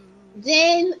 Mm.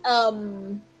 Then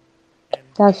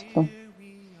That's true.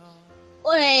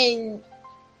 when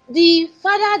the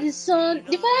father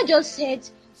just said,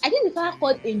 I think the father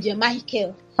called Angel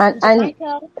Michael. Angel And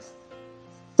Michael,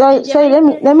 Angel sorry, let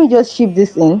me Michael, let me just shift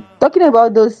this in. Talking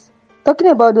about those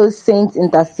saints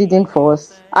interceding for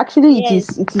us. Actually,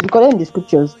 yes, it is recorded in the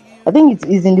scriptures. I think it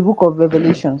is in the book of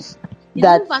Revelations it's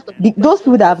even that part of the those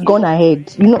people prophecy. that have gone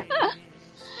ahead,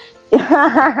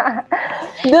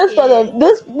 those sort Yeah. of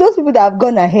those people that have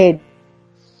gone ahead,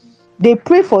 they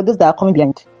pray for those that are coming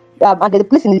behind. And there's a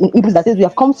place in Hebrews that says we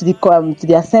have come to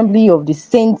the assembly of the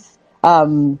saints.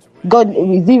 God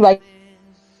is it right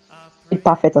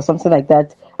perfect or something like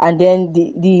that, and then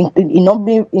the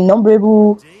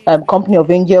innumerable company of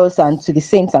angels and to the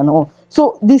saints and all.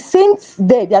 So the saints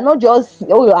there, they are not just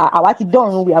our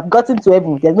done, we have gotten to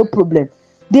heaven, there's no problem.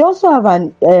 They also have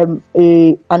an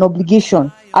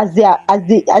obligation, as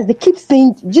they keep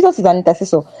saying Jesus is an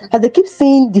intercessor, as they keep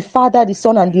saying the Father, the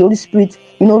Son, and the Holy Spirit,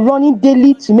 running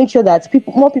daily to make sure that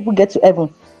more people get to heaven.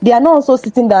 They are not also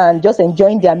sitting down and just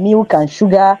enjoying their milk and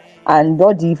sugar and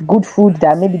all the good food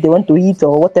that maybe they want to eat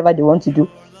or whatever they want to do.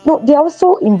 No, they are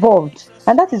also involved,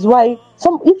 and that is why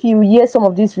if you hear some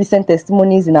of these recent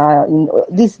testimonies in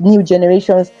these new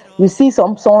generations, you see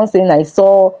someone saying, I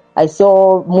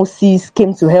saw Moses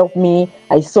came to help me.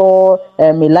 I saw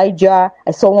Elijah.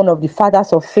 I saw one of the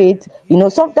fathers of faith.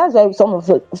 That's why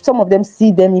some of them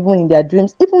see them even in their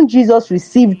dreams. Even Jesus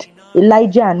received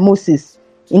Elijah and Moses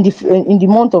in the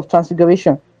month of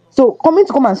transfiguration. So come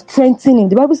and strengthen him.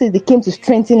 The Bible says they came to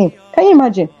strengthen him. Can you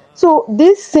imagine? So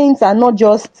these saints are not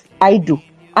just idle.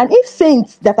 And if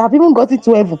saints that have even got it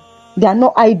to heaven, they are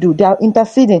not idle, they are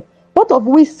interceding. What of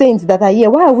we saints that are here?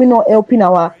 Why are we not helping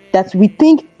that we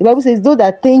think? The Bible says those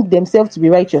that think themselves to be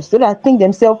righteous, those that think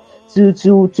themselves to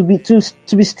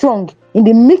be strong, in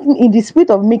the spirit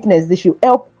of meekness, they should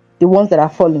help the ones that are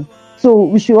falling. So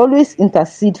we should always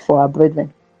intercede for our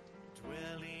brethren.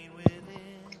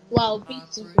 Wow,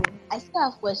 beautiful. I still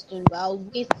have questions, but I'll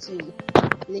get to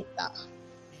later.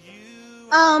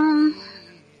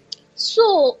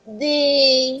 So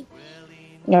the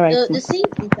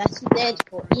saints interceded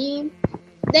for him.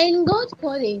 Then God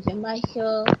called Angel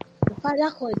Michael. The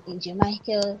Father called Angel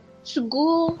Michael to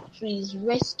go to his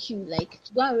rescue, like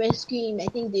to go and rescue him. I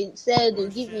think they said they'll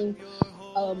give him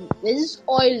there's this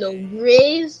oil of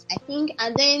grace, I think,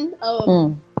 and then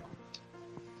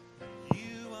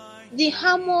the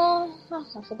hammer,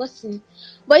 I've forgotten,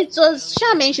 but it was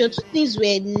Sha mentioned 2 things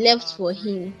were left for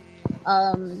him.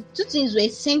 2 things were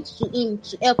sent to him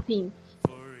to help him.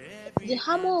 The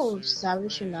hammer of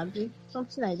salvation,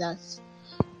 something like that.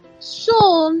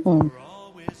 So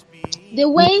they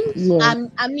went. Yeah.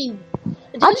 I mean,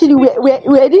 actually,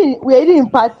 we're in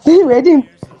part 3.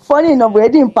 Funny enough,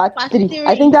 we're in part 3.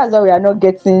 I think that's why we are not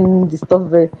getting the stuff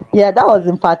very. Yeah, that was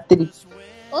in part 3.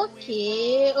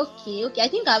 Okay. I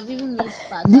think I've even missed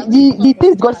part. The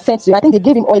things God sent to you, I think they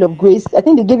gave him oil of grace. I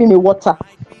think they gave him a water.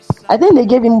 I think they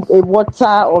gave him a water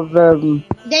of.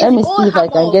 Let me see if I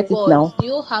can get it now. The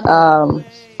whole hammer of God.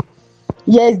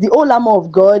 Yes, the whole armor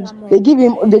of God. They gave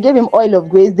him oil of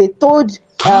grace. They told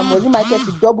was it Michael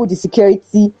to double the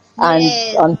security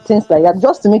and things like that,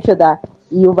 just to make sure that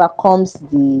he overcomes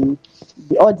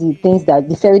all the things that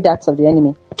the fairy darts of the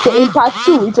enemy. So in part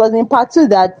 2, it was in part 2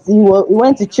 that he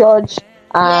went to church,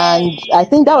 and I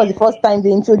think that was the first time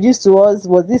they introduced to us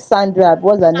was this Sandra.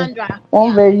 What's her name?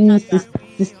 One very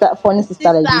funny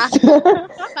sister like this.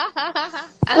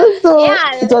 So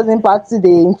it was in part 2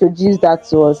 they introduced that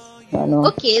to us.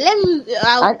 Okay, let me.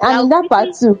 And in that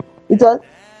part 2, it was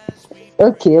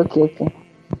okay.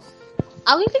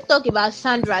 I'll quickly talk about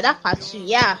Sandra. That part 2,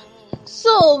 yeah.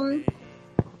 So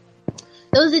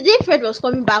there was a day Fred was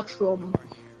coming back from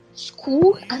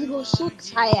school and he was so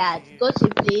tired. He got to a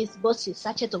place, bought a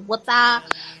sachet of water,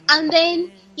 and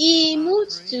then he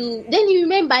moved to. Then you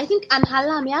remember, I think an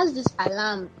alarm. He has this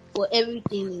alarm for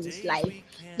everything in his life.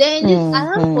 Then this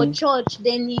alarm for church.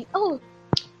 Then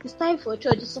it's time for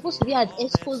church. It's supposed to be at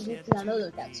Expo's meeting and all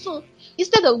of that. So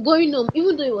instead of going home,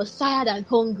 even though he was tired and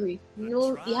hungry,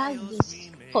 he has this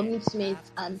commitment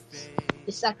and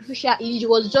the sacrificial. He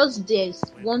was just there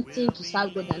wanting to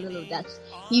serve God and all of that.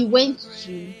 He went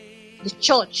to the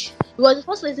church. He was the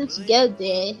first person to get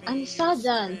there, and he sat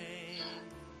down.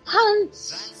 And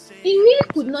he really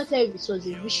could not tell if it was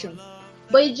a vision,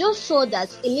 but he just saw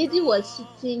that a lady was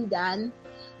sitting down,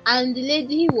 and the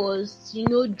lady was,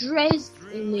 dressed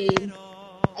in a.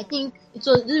 I think it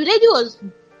was the lady was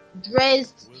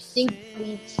dressed, I think,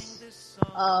 with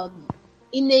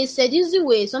in a seducing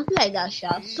way, something like that,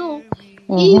 Sha. So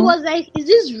he was like, "Is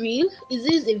this real? Is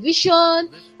this a vision?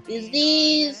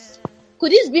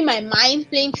 Could this be my mind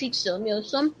playing tricks on me or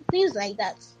some things like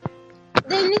that?"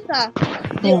 Then later,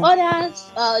 the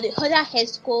other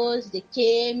escorts, they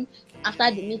came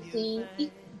after the meeting.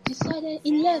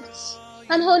 He left,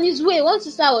 and on his way, one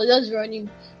sister was just running.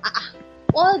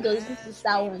 What does this sister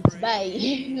want to buy?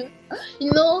 And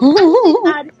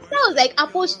the sister was like,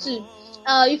 "Apostle,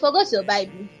 you forgot your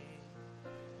Bible."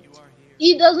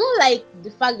 he does not like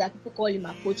the fact that people call him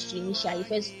Approach to initially.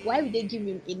 First, why would they give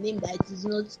him a name that is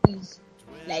not his?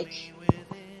 Like,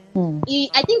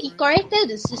 I think he corrected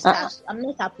the sisters. I'm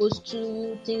not opposed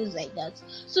to things like that.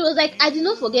 So it was like, I did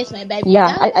not forget my Bible.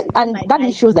 Yeah, That is and my that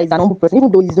really Bible. shows that he's an humble person,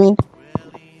 even though he's doing.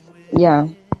 Yeah.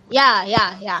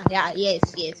 Yes.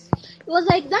 It was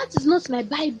like, that is not my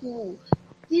Bible.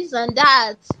 This and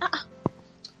that.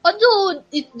 Although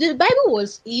the Bible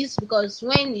was his, because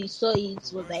when he saw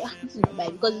it was like, this is my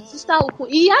Bible. Because the sister,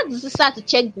 he had the sister to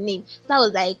check the name. That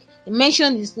was like, he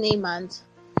mentioned his name, and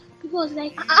people was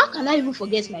like, how can I even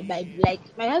forget my Bible? Like,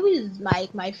 my Bible is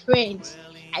my friend.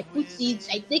 I put it,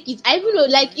 I take it. I even know,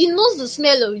 like, he knows the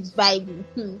smell of his Bible.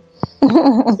 So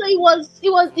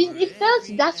it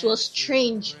felt that was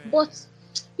strange, but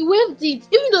he waved it,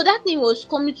 even though that thing was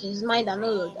coming to his mind and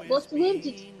all of that. But he waved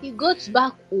it. He got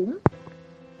back home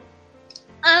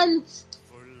and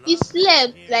he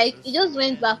slept. Like, he just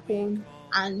went back home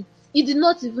and he did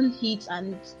not even eat,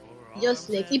 and he just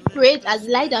slept. He prayed as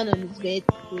he lied down on his bed,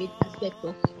 prayed and slept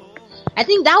off. I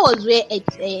think that was where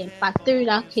Pastor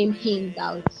now came in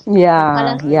out.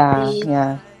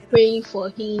 Yeah. Praying for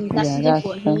him, interceding that's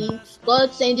for true. him,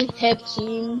 God sending help to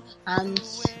him, and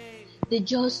they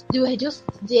were just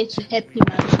there to help him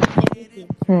and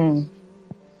everything.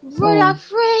 Brother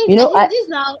Frank, You know, this is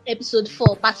now episode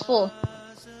 4, part 4.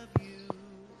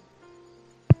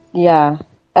 Yeah.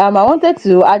 I wanted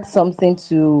to add something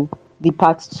to the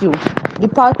part 2. The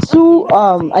part 2,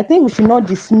 I think we should not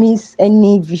dismiss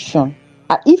any vision.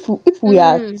 If we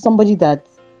are somebody that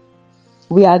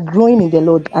we are growing in the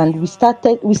Lord and we start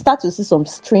to see some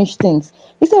strange things,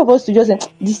 instead of us to just say,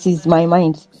 this is my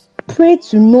mind, pray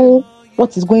to know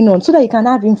what is going on so that you can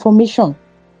have information.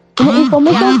 You know,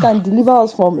 information can deliver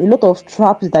us from a lot of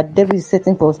traps that the devil is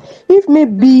setting for us. If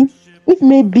maybe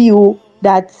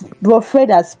that Bro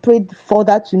Fred has prayed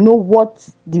further to know what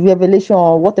the revelation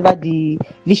or whatever the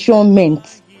vision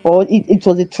meant, or it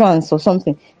was a trance or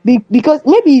something. Because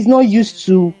maybe he's not used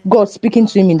to God speaking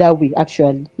to him in that way,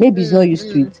 actually. Maybe he's not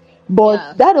used to it.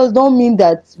 But that does not mean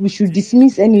that we should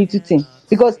dismiss any little thing.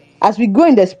 Because as we go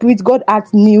in the spirit, God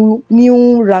adds new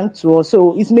rank to us.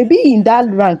 So it's maybe in that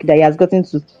rank that he has gotten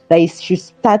to that he should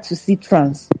start to see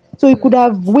trance. So he could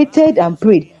have waited and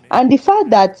prayed. And the fact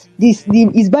that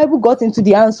his Bible got into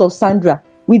the hands of Sandra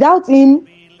without him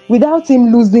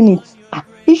losing it,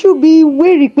 he should be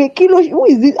very quick. Who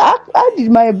is this? How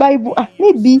did my Bible?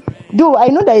 Maybe, though I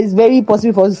know that it's very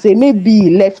possible for us to say maybe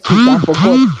he left it and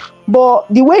forgot. But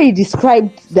the way he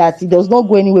described that he does not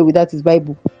go anywhere without his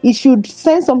Bible, he should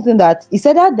send something that he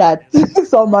said that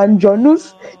some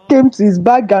Anjonus came to his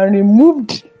bag and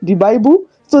removed the Bible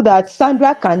so that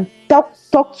Sandra can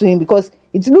talk to him, because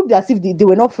it looked as if they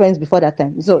were not friends before that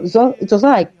time. So it was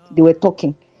not like they were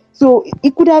talking. So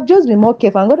he could have just been more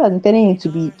careful, and God has been telling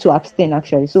him to abstain,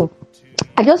 actually. So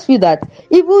I just feel that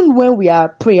even when we are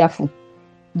prayerful,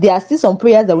 there are still some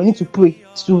prayers that we need to pray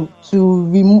to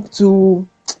remove, to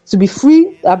be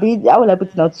free. How will I put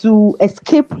it now? To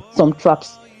escape some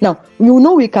traps. Now, you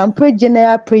know, we can pray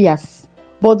general prayers,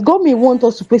 but God may want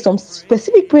us to pray some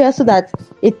specific prayers so that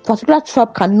a particular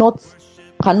trap cannot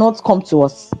come to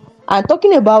us. And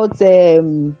talking about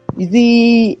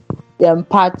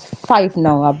part 5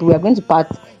 now, we are going to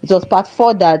it was part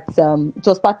 4 that it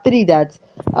was part 3 that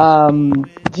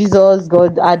Jesus,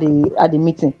 God had a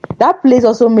meeting. That place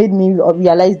also made me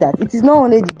realize that it is not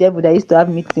only the devil that used to have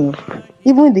meetings.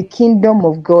 Even the kingdom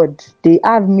of God, they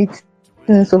have meetings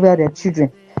over their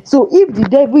children. So if the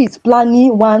devil is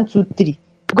planning 1, 2, 3,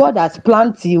 God has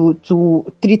planned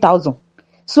to 3,000.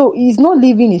 So he's not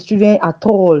leaving his children at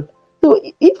all. So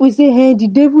if we say, hey, the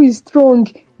devil is strong,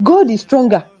 God is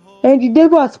stronger, and the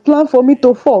devil has planned for me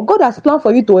to fall, God has planned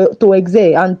for you to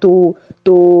excel and to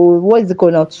what is it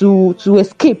called now, to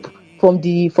escape from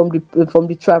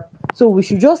the trap. So we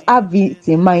should just have it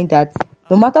in mind that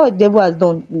no matter what the devil has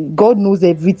done, God knows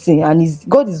everything, and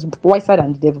God is wiser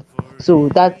than the devil. So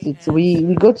that's it.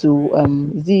 We go to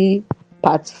the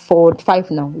part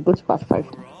 5 now. We go to part 5.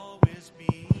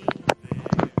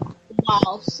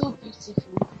 Wow, so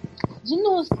beautiful. You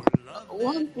know,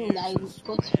 one thing that I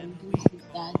got from this is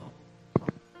that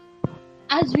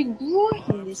as we grow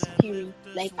in the spirit,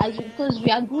 because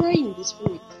we are growing in the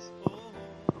spirit,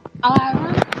 our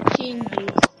rank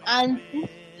changes, and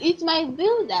it might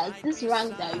build that this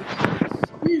rank that you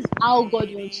have, this is how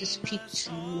God wants to speak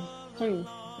to you.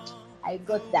 I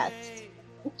got that.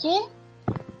 Okay,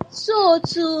 so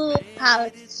to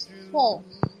part 4.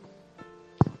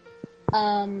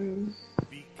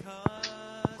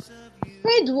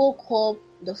 Fred woke up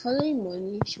the following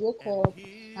morning. She woke up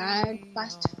around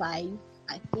past 5,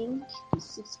 I think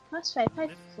it's 6 past 5, 5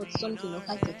 for something or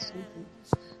 5 for something.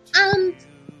 And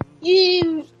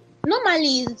he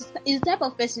normally is the type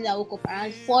of person that woke up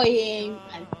around 4 a.m.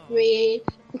 and pray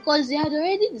because he had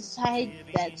already decided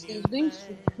that he's going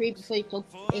to pray before he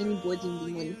talks to anybody in the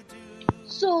morning.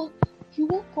 So he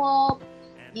woke up,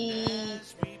 he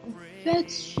felt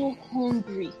so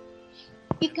hungry.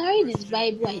 He carried his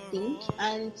Bible, I think,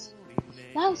 and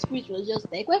that spirit was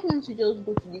just like, why can't you just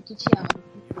go to the kitchen and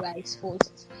put rice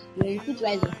first? When you put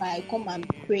rice on fire, come and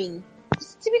praying.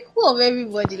 It's typical of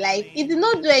everybody. Like, he did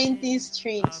not do anything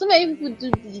strange. So many people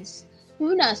do this.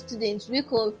 Even as students,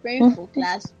 wake up praying for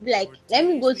class, be like, let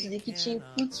me go to the kitchen,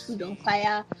 put food on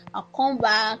fire, I'll come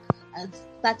back and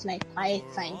start my quiet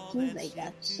time, things like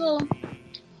that. So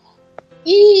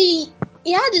he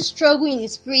had a struggle in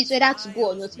his spirit whether to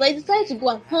go or not, but he decided to go.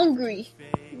 I'm hungry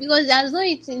because he has not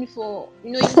eaten for,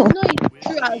 he did not eat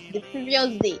throughout the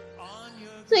previous day.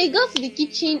 So he got to the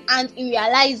kitchen and he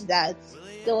realized that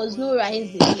there was no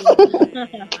rice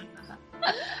again.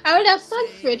 I understand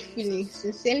Fred feelings,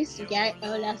 sincerely speaking. I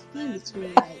understand this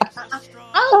feeling. Like,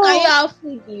 how can you have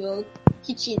food in your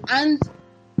kitchen? And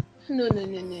no.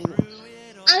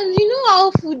 And you know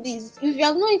how food is. If you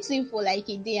have not eaten for like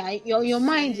a day, and your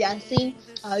mind you are saying,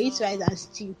 "I'll eat rice and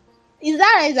stew." Is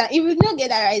that rice? And if you don't get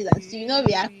that rice and stew, you not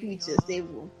be happy with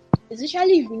yourself.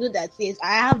 Especially if you know that yes,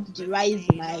 I have the rice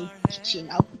in my kitchen.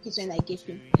 I'll cook it when I get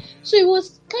home. So he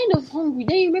was kind of hungry.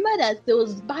 Then you remember that there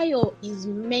was Bayo, his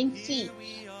mentee,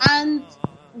 and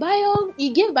Bayo,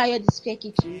 he gave Bayo the spare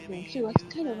key to his room. So he was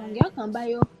kind of hungry. How can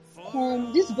Bayo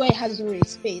come? This boy has no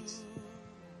respect.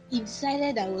 He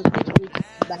decided I was going to go to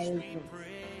Bayo's room.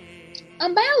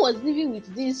 And Bayo was living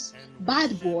with these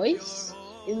bad boys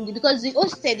because the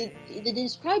hostel, they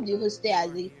described the hostel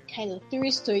as a kind of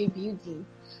 3-story building.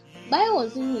 Bayo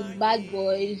was living with bad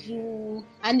boys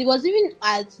and he was living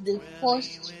at the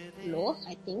first floor,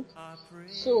 I think.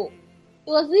 So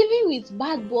he was living with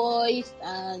bad boys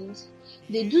and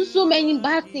they do so many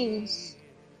bad things.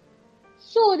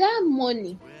 So that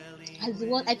morning, I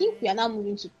think we are now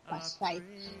moving to past 5.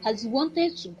 As he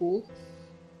wanted to go,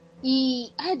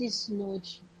 he had this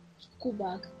nudge to go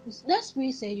back. That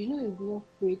spirit said, you will not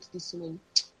pray this morning.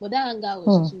 But that anger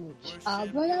was too much. Our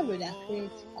brother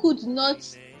Fred could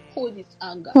not hold his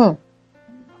anger.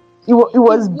 It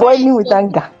was boiling with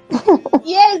anger.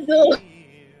 Yes, though.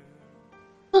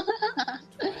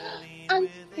 And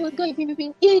he was going.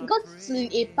 He got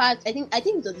to a part. I think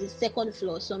it was the second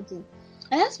floor or something.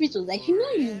 And that spirit was like,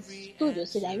 you've told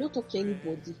yourself that you not talk to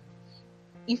anybody.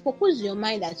 You've proposed in your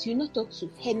mind that you not talk to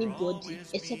anybody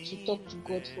except to talk to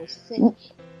God first.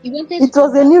 It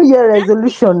was a New Year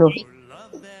resolution.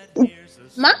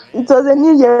 It was a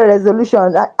New Year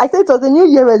resolution. I said it was a New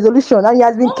Year resolution, and he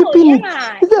has been keeping it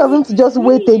instead of him to just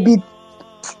wait a bit.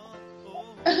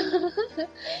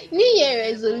 New Year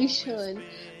resolution.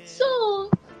 So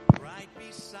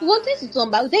he wanted to turn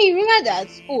back. Then you remember that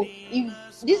if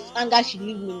this anger should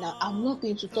leave me now, I'm not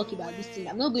going to talk about this thing.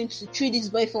 I'm not going to treat this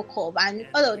boy for cob and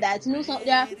all of that.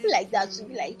 There are people like that to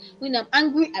be like, when I'm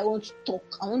angry, I want to talk.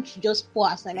 I want to just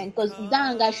pour aside my mind because if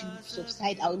that anger should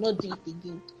subside, I will not do it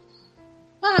again.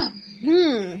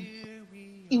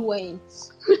 He went.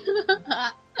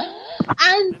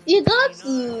 And he got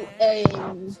to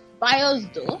Bayo's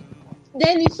door.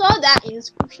 Then he saw that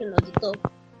inscription on the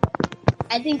top.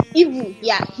 I think evil.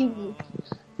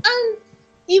 And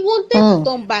he wanted to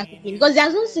turn back again because he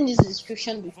has not seen this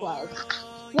inscription before.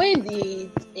 When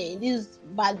these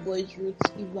bad boys wrote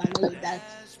evil and all of that.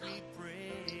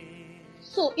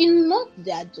 So he knocked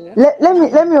their door.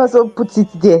 Let me also put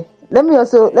it there. Let me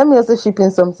also chip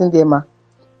in something there, ma.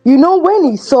 When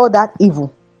he saw that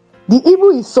evil, the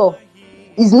evil he saw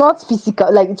is not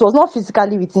physical, like it was not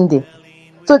physically written there.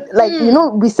 So,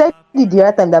 we said it the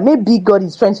other time that maybe God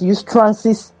is trying to use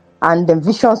trances and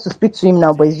visions to speak to him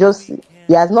now, but it's just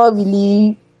he has not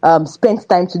really spent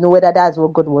time to know whether that's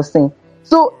what God was saying.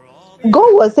 So,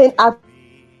 God was saying,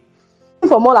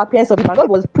 from all appearance of it, and God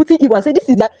was putting evil and saying, this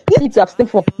is to abstain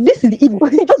from. This is the evil.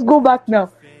 Just go back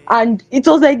now. And it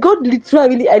was like God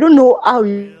literally, I don't know how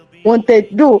he wanted,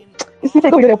 though. It's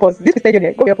like, God help us. This is God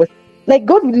help us. Like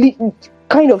God really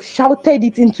kind of shouted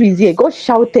it into his ear. God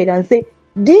shouted and said,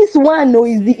 this one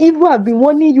is the evil I've been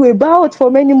warning you about for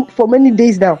many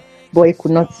days now. But he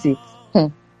could not see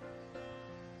it.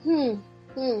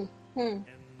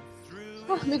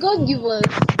 May God give us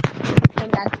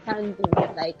understanding.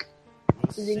 Like,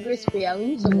 it's a great prayer. We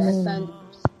need to understand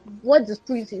what the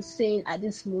Spirit is saying at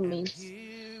this moment.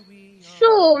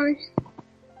 So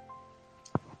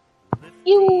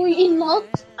he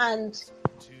knocked, and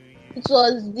it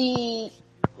was the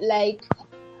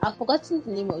I've forgotten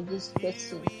the name of this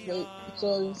person. It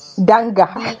was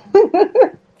Danga.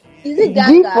 is it D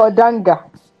Ganga? for Danga.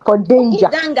 For Okay, danger.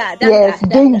 Danga. Yes,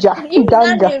 danger. Even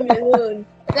that Danga.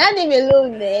 name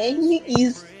alone, he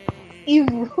is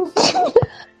evil. So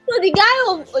the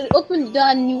guy opened the door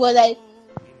and he was like,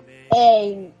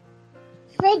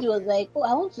 Fred was like, "Oh,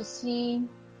 I want to see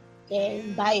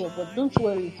Bayo, but don't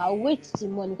worry, I'll wait till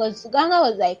morning." Because Ganga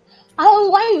was like,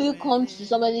 why will you come to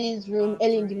somebody's room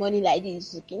early in the morning like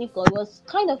this? Kiniko was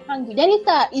kind of angry. Then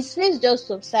later, his face just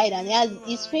subsided and he had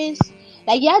his face,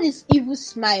 like he had this evil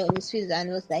smile on his face and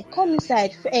was like, "Come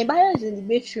inside. Bayo is in the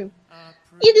bedroom."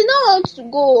 He did not want to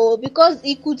go because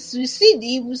he could see the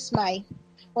evil smile.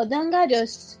 But Danga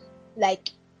just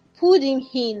like pulled him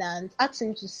in and asked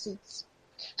him to sit.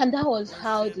 And that was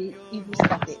how the evil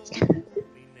started.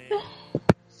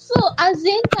 So as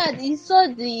they entered, he saw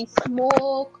the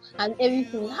smoke and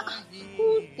everything.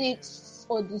 Who takes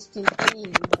all these things early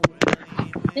in the morning?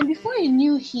 Then before he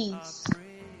knew he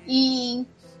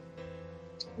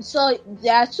saw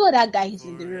there are two other guys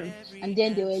in the room, and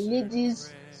then there were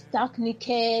ladies stark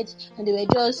naked, and they were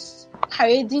just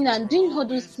parading and doing all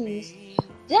those things.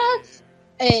 That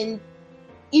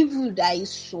evil that he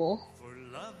saw,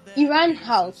 he ran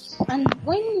out, and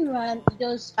when he ran,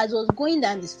 just as he was going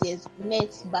down the stairs, he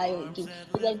met Bayo again.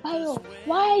 He's like, "Bayo,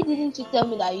 why didn't you tell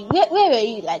me that where were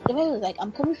you?" Like the man was like,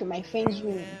 "I'm coming from my friend's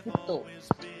room, Victor."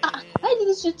 Why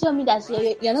didn't you tell me that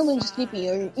you're not going to sleep in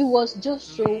your room? It was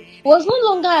just so. He was no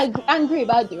longer angry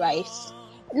about the rice.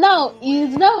 Now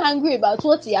he's now angry about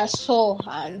what he has saw,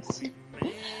 and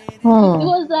it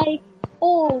was like,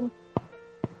 oh,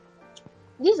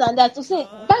 this and that. To say,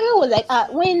 Bayo was like,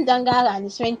 when Danga and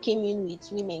his friend came in with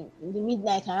women in the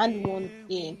midnight around 1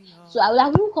 a.m. So I would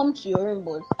have even come to your room,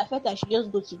 but I felt I should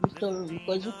just go to Victor's room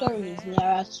because Victor's room is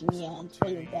nearer to me and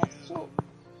all of that. So,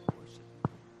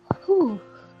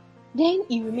 then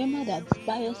he remembered that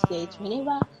Bayo said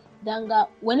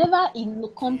whenever he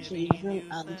come to his room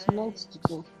and knocks the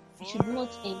door, he should not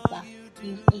enter.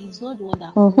 He's not the one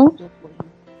that opens the door for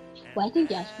you. But I think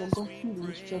he has forgotten the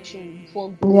instruction before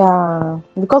going. Yeah,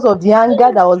 because of the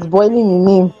anger that was boiling in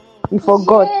him, he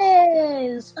forgot.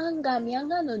 Yes, anger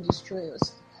not destroy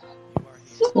us.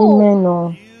 So, Amen.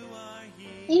 No.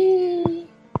 He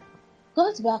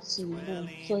got back to his room.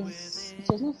 It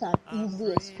was not an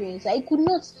easy experience. I could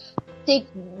not take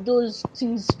those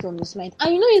things from his mind.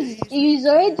 And he's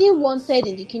already wanted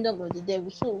in the kingdom of the devil.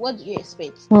 So what do you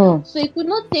expect? So he could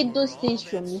not take those things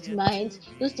from his mind.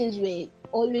 Those things were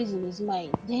always in his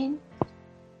mind. Then,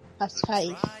 verse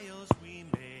 5.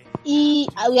 We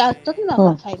are talking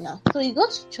about verse 5 now. So he got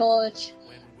to church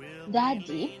that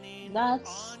day, that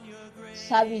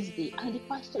service day, and the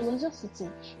pastor was just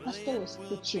sitting. Pastor was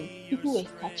preaching. People were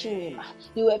catching rhema.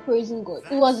 They were praising God.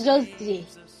 It was just there.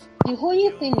 The only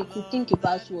thing he could think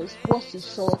about was what he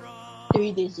saw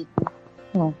 3 days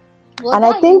ago. And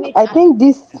I think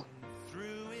this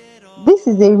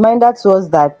is a reminder to us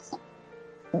that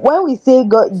when we say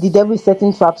God, the devil is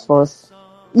setting traps for us,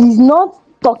 he's not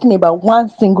talking about one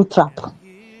single trap.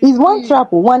 It's one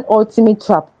trap or one ultimate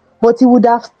trap, but he would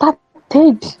have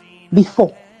started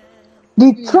before.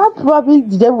 The trap probably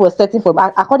the devil was setting for,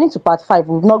 according to part 5,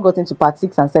 we've not gotten to part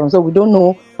 6 and 7, so we don't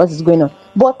know what is going on.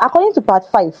 But according to part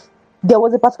 5, there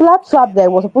was a particular trap that he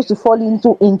was supposed to fall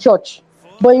into in church,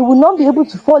 but he would not be able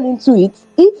to fall into it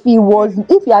if he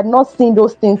had not seen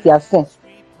those things he has seen.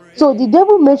 So the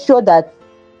devil made sure that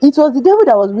it was the devil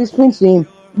that was whispering to him,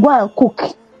 go and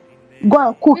cook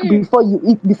before you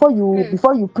eat, before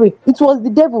you pray. It was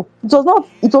the devil. It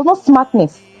was not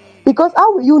smartness. Because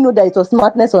how will you know that it was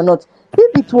smartness or not?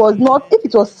 If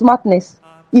it was smartness,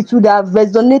 it would have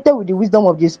resonated with the wisdom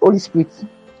of the Holy Spirit.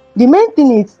 The main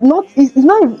thing is it's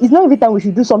not every time we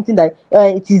should do something that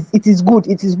it is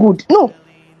good. No,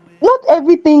 not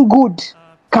everything good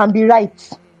can be right.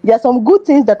 There are some good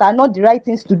things that are not the right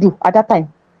things to do at that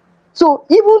time. So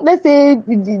even let's say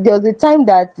there was a time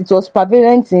that it was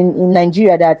prevalent in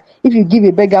Nigeria that if you give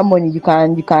a beggar money, you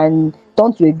can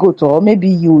turn to a goat, or maybe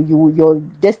your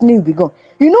destiny will be gone.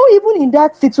 Even in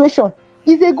that situation,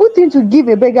 it's a good thing to give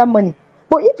a beggar money.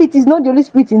 But if it is not the Holy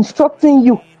Spirit instructing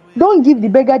you, don't give the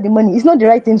beggar the money. It's not the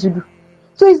right thing to do.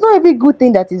 So it's not every good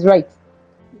thing that is right.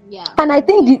 Yeah. And I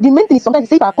think the main thing is sometimes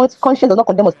say our conscience does not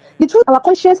condemn us. The truth, our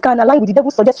conscience can align with the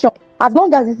devil's suggestion as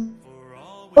long as it's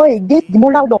not against the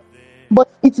moral law,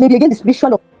 but it may be against the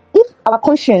spiritual law. If our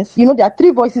conscience, there are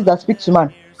 3 voices that speak to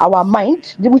man: our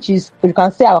mind, which is, you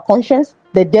can say, our conscience,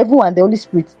 the devil, and the Holy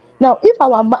Spirit. Now, if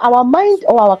our mind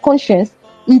or our conscience,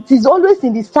 it is always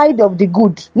in the side of the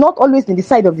good, not always in the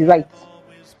side of the right.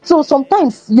 So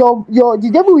sometimes the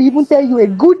devil will even tell you a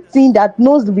good thing that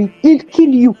knows will kill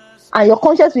you, and your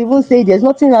conscience will even say there's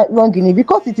nothing wrong in it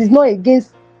because it is not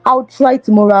against outright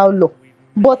moral law.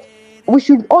 But we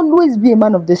should always be a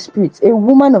man of the spirit, a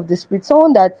woman of the spirit,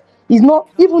 someone that is not,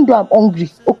 even though I'm hungry.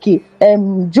 Okay,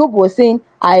 Job was saying,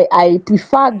 I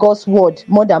prefer God's word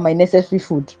more than my necessary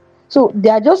food. So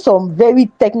there are just some very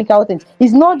technical things.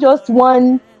 It's not just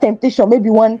one temptation, maybe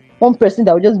one person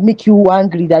that will just make you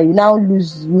angry, that you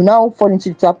now fall into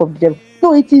the trap of the devil.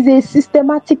 No, it is a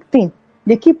systematic thing.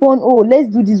 They keep on, oh, let's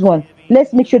do this one.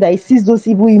 Let's make sure that he sees those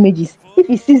evil images. If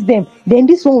he sees them, then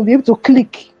this one will be able to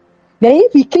click. Then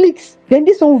if he clicks, then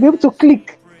this one will be able to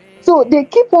click. So they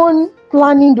keep on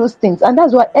planning those things, and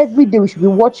that's why every day we should be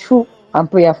watchful and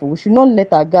prayerful. We should not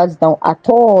let our guards down at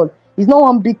all. It's not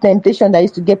one big temptation that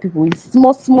used to get people. It's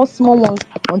small ones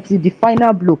until the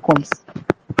final blow comes.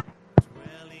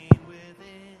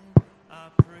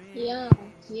 Yeah,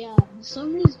 yeah. The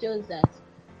summary is just that.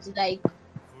 It's like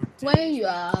when you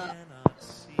are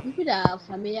people that are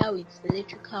familiar with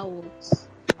electrical works,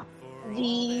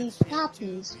 the tap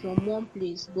is from one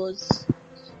place, but it's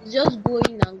just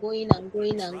going and going and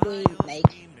going and going,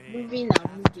 like moving and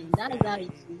moving. That's how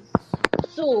it is.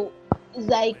 So it's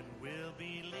like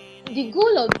the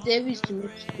goal of the devil is to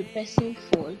make the person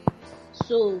fall.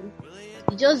 So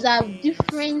you just have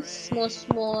different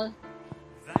small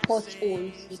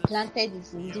potholes. He planted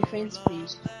it in different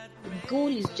places. The goal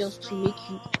is just to make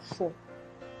you fall.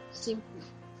 Simple.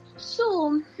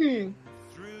 So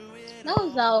that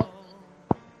was how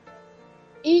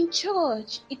in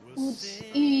church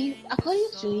according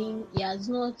to him,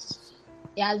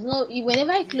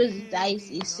 whenever he closes his eyes,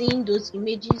 he's seeing those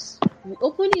images. We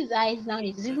open his eyes now,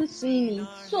 he's even seeing it.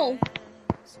 So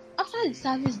after the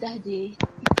service that day, he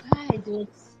cried. He was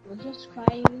just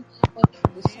crying all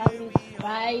through the service,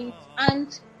 cried.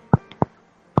 And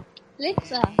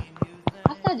later,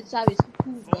 after the service,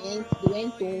 they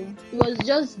went home. He was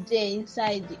just there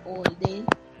inside the hall. Then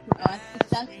our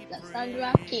sister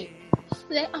Sandra came.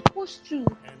 Like, Apostle,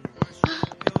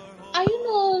 are you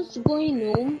not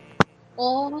going home?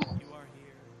 Or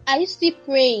are you still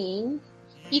praying?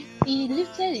 He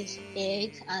lifted his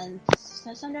head, and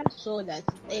Sandra saw that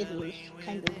his head was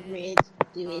kind of red.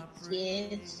 There were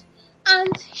tears.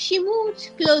 And she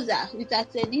moved closer with her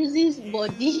seducing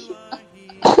body.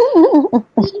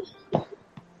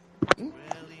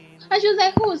 And she was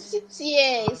like, oh, sit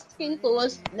here. Skin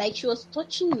was like she was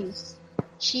touching his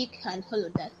cheek and all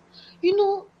of that. You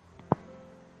know,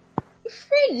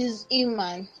 Fred is a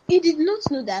man. He did not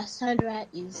know that Sandra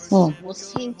was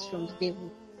sent from the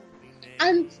devil.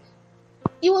 And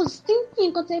he was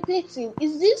thinking, contemplating,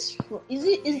 is this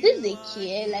a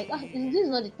care? Like, is this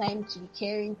not the time to be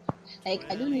caring? Like,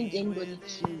 I don't need anybody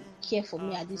to care for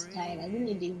me at this time. I don't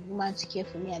need a woman to care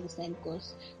for me at this time,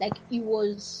 because like he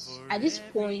was at this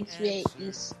point where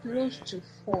he's close to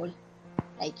fall.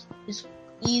 Like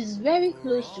he's very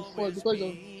close to fall because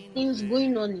of things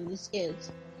going on in his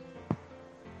health.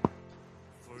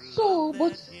 So,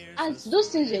 but as those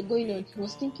things were going on, he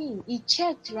was thinking, he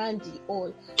checked around the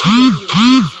hall.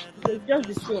 It was just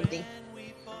the two of them.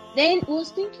 Then he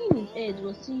was thinking in his head, he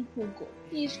was saying, oh God,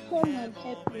 please come and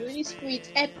help me. Holy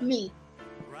Spirit, help me.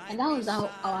 And that was how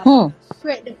our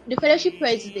the fellowship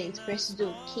president,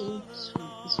 Presido, came to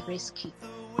his rescue.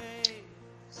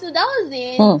 So that was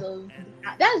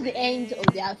the end of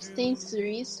the Abstain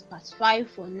series, part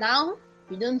 5 for now.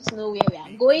 We don't know where we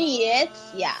are going yet.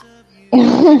 Yeah.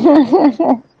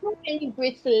 So many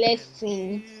great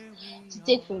lessons to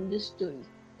take from this story.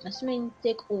 So many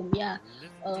take home. Yeah.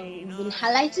 We've been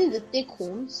highlighting the take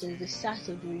home since the start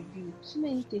of the review. So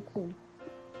many take home.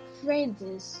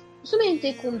 So many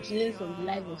take home to learn from the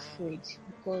life of Fred,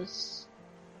 because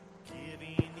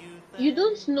you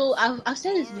don't know. I've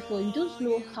said this before. You don't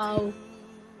know how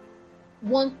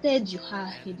wanted you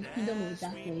are in the kingdom of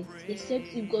darkness,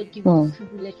 except if God gives you the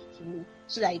privilege to know,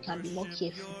 so that you can be more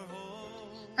careful.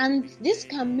 And this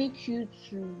can make you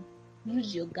to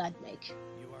lose your guard. Like,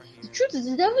 the truth is,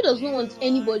 the devil does not want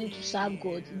anybody to serve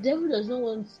God. The devil does not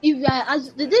want, if you are,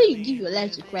 as the day you give your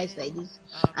life to Christ like this,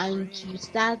 and you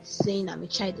start saying I'm a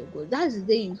child of God, that's the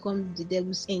day you become the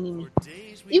devil's enemy.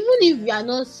 Even if you are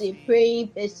not a praying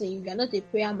person, if you are not a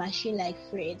prayer machine like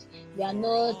Fred, you are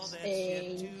not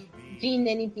doing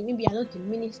anything, maybe you are not a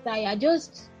minister, you are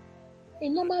just a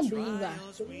normal believer,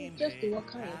 just a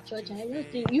worker in church, and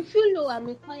everything. You feel, no, I'm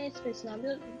a quiet person, I'm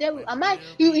not devil.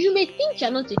 You may think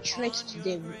you're not a threat to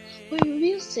devil, but in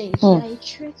real sense, you are a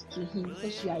threat to him,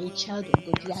 because you are a child of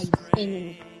God, you are his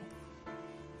enemy.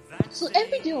 So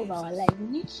every day of our life, we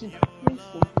need to pray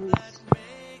for growth.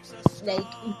 Like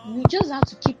you just have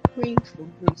to keep praying for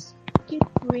grace. Keep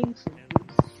praying for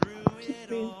grace. Keep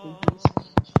praying for grace.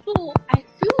 So I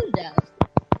feel that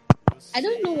I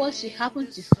don't know what will happen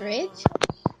to Fred,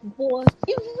 but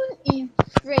even if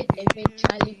Fred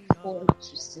eventually falls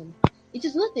to sin, it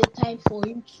is not a time for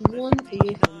him to run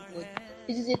away from God.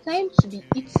 It is a time to be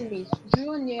intimate,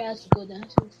 draw nearer to God, and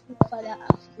say, Father,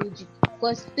 I've failed you.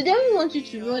 Because the devil wants you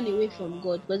to run away from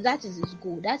God, because that is his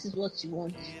goal. That is what he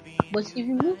wants. But if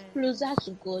you move closer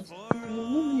to God, if you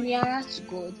move nearer to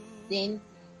God, then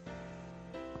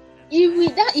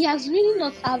he has really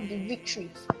not have the victory,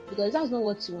 because that's not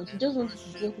what he wants. He just wants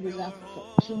to draw closer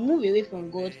to move away from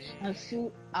God and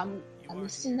feel I'm a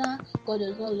sinner. God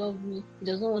does not love me. He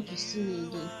does not want to see me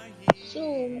again.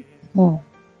 So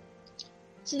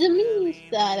to the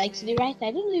minister, like to the writer,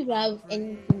 I don't know if you have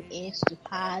anything else to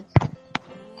add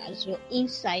as your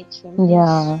insights from this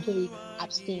Yeah. story.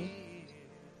 Abstain.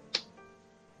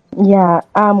 Yeah.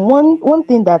 One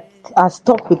thing that has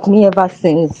stuck with me ever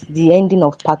since the ending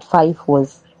of part 5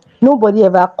 was nobody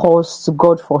ever calls to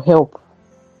God for help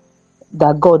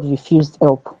that God refused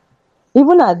help.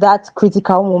 Even at that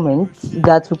critical moment,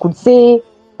 that we could say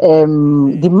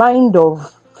the mind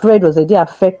of Fred was already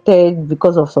affected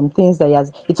because of some things that he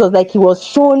has. It was like he was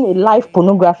shown a live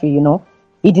pornography,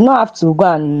 He did not have to go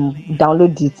and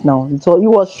download it now. He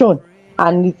was shown.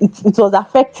 And it was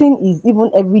affecting his even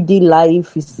everyday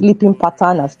life. His sleeping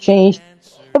pattern has changed.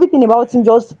 Everything about him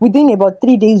just within about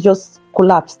 3 days just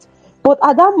collapsed. But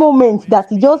at that moment that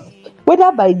he just,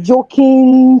 whether by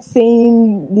joking,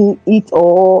 saying it,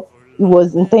 or it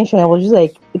was intentional, I was just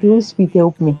like, the Holy Spirit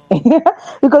help me.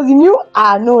 Because he knew,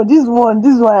 no, this one,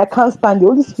 I can't stand. The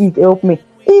Holy Spirit help me.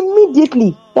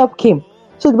 Immediately, help came.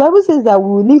 So the Bible says that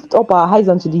we will lift up our eyes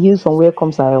unto the hills from where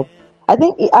comes our help. I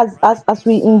think as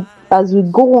we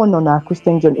go on our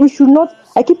Christian journey, we should not.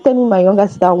 I keep telling my younger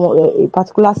sister a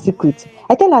particular secret.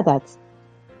 I tell her that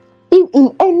if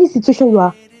in any situation you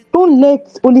are, don't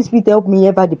let Holy Spirit help me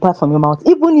ever depart from your mouth.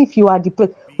 Even if you are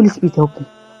depressed, Holy Spirit help me.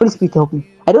 Holy Spirit help me.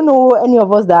 I don't know any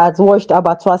of us that watched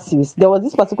Abattoir series. There was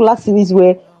this particular series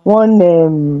where one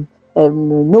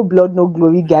no blood, no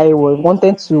glory guy was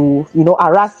wanted to,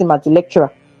 harass him at the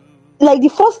lecturer. Like the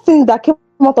first thing that came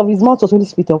out of his mouth was Holy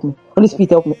Spirit help me. Holy Spirit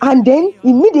help me. And then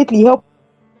immediately help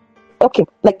him.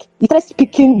 Like he started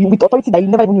speaking with authority that you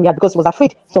never even knew he had because he was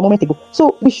afraid some moment ago.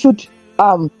 So we should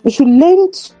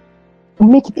learn to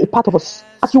make it a part of us.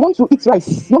 As you want to eat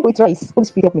rice, you want to eat rice, Holy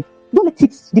Spirit help me. Don't let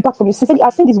it depart from you. Sincerely,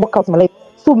 I've seen this work out in my life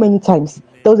so many times.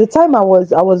 There was a time I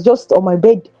was just on my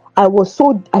bed. I was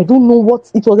so, I don't know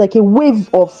what it was, like a wave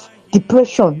of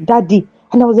depression that day.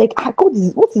 And I was like, God,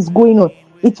 what is going on?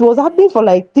 It was happening for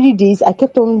like 3 days. I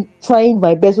kept on trying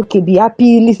my best. Okay, be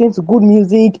happy, listen to good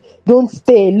music, don't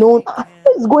stay alone.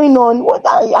 What is going on?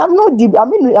 I'm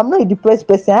not a depressed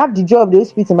person. I have the joy of the Holy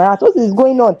Spirit in my heart. What is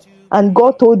going on? And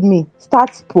God told me,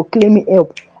 start proclaiming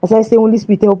help. I started saying, Holy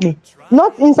Spirit, help me.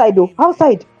 Not inside though,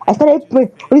 outside. I started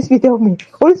praying, Holy Spirit, help me.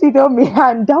 Holy Spirit, help me.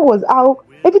 And that was how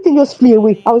everything just flew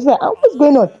away. I was like, what's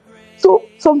going on? So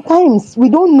sometimes we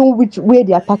don't know where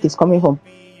the attack is coming from.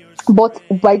 But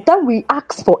by the time we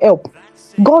ask for help,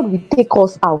 God will take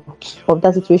us out of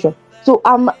that situation. So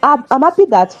I'm happy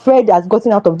that Fred has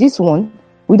gotten out of this one.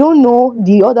 We don't know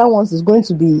the other ones is going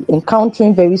to be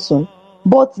encountering very soon.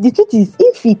 But the truth is,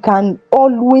 if he can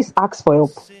always ask for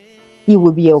help, he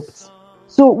will be helped.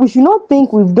 So we should not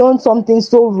think we've done something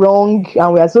so wrong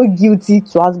and we are so guilty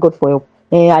to ask God for help.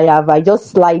 I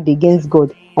just lied against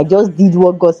God. I just did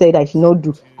what God said I should not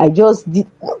do. I just did.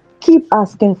 Keep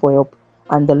asking for help,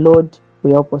 and the Lord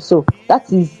will help us. So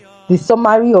that is the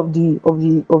summary for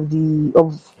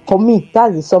me.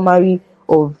 That's the summary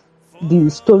of the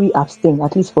story abstain,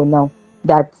 at least for now.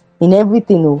 That in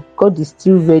everything, God is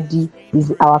still ready.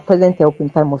 Is our present help in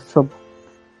time of trouble.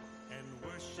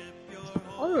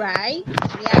 All right.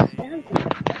 Yeah, that's a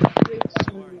great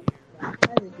summary. Yeah,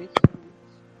 that's a great summary.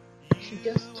 You should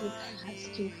just keep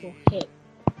asking for help.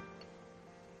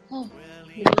 Oh,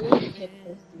 may the Lord help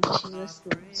us in Jesus'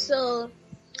 name. So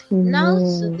now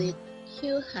to the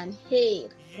Q and A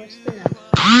question and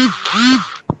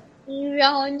answer. If you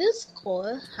are on this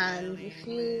call and you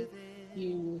feel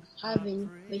you have any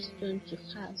question to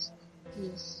ask,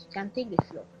 please you can take the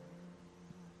floor.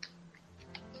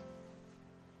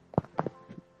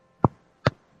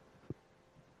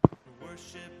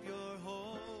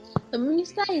 The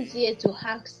minister is here to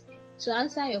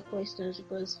answer your questions,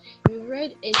 because you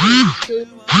read it, so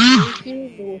you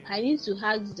feel, I need to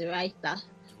ask the writer.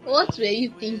 What were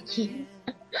you thinking?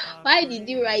 Why did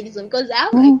you write this one? Because I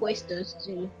have my questions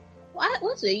too.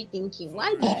 what were you thinking?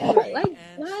 Why did you like?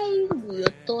 Why will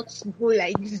your thoughts go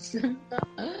like this?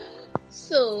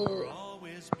 So,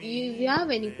 if you have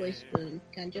any question,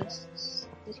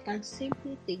 you can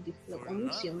simply take the floor,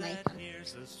 unmute your mic.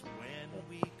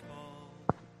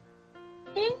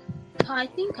 Okay, I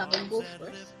think I will go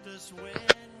first.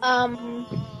 Um,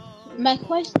 my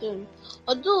question,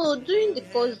 although during the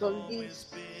course of this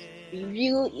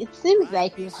review, it seems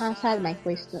like you answered my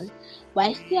question, but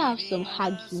I still have some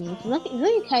arguments. It's not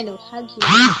a kind of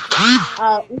argument.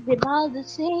 It's about the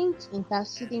saints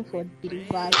interceding for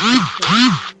believers.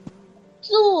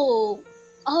 So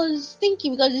I was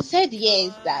thinking because you said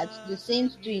yes that the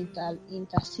saints do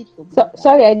intercede for So believers.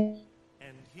 sorry, I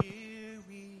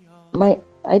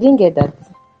didn't get that.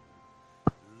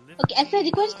 Okay, I said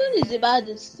the question is about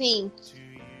the saints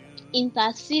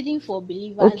interceding for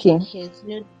believers Okay. on earth.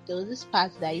 There was this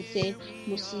part that you said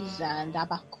Moses and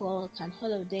Habakkuk and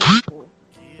all of them for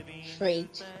Fred.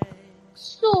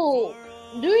 So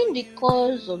during the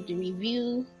course of the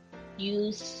review,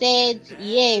 you said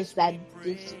yes that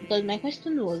this, because my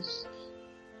question was,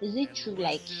 is it true?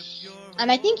 Like,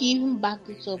 and I think you even backed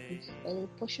it up with a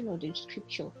portion of the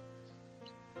scripture.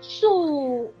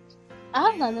 So I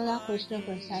have another question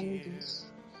concerning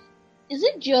this. Is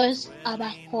it just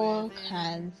Habakkuk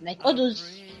and like all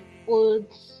those old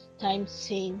time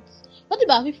saints? What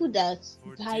about people that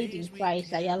died in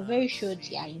Christ that you are very sure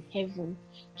they are in heaven?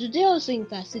 Do they also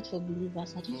intercede for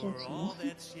believers? I just want to know.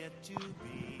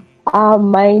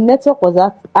 My network was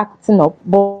acting up,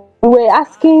 but we were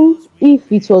asking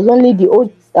if it was only the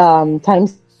old time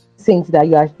saints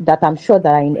that I'm sure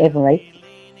that are in heaven, right?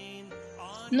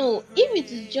 No, if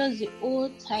it is just the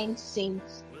old time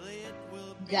saints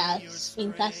that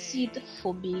intercede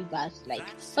for believers, like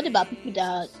what about people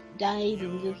that died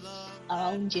in this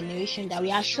our own generation that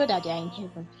we are sure that they are in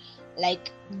heaven?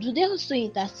 Like, do they also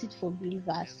intercede for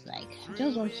believers? Like, I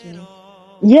just want to know.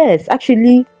 Yes,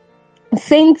 actually,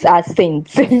 saints are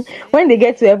saints. When they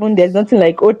get to heaven, there's nothing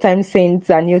like old time saints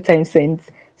and new time saints.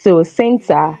 So saints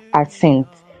are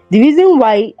saints. The reason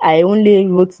why I only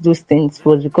wrote those things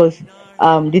was because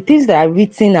the things that are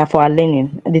written are for our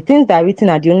learning. The things that are written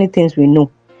are the only things we know.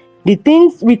 The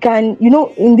things we can,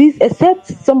 in this, except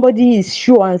somebody is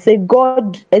sure and say,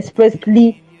 God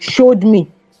expressly showed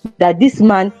me that this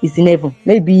man is in heaven.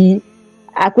 Maybe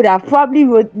I could have probably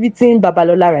written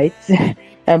Babalola, right?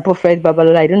 And Prophet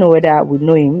Babalola. I don't know whether I would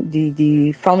know him.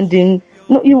 The founding,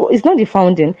 no, it's not the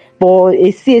founding, but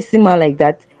a CSC man like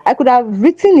that. I could have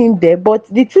written him there, but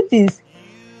the truth is,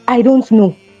 I don't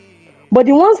know. But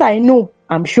the ones I know,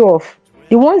 I'm sure of.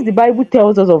 The ones the Bible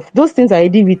tells us of, those things are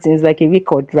already written. It's like a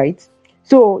record, right?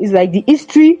 So it's like the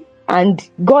history, and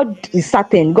God is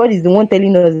certain. God is the one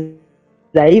telling us that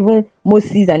even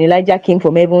Moses and Elijah came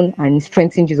from heaven and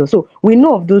strengthened Jesus. So we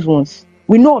know of those ones.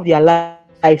 We know of their lives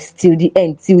till the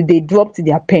end, till they dropped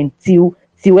their pen, till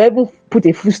heaven put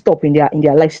a full stop in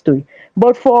their life story.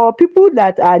 But for people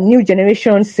that are new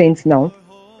generation saints now,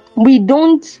 we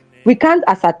can't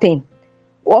ascertain.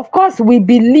 Of course, we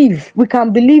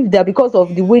can believe that because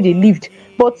of the way they lived,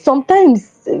 but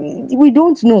sometimes we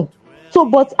don't know. So,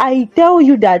 but I tell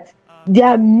you that there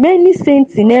are many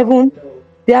saints in heaven.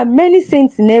 There are many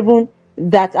saints in heaven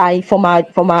that are from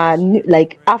our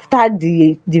like after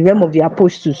the realm of the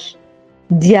apostles.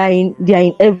 They are in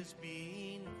heaven right now,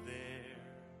 and they are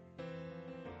also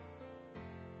interceding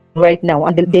with the old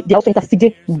time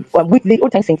saints, and they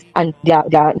are interceding for us. So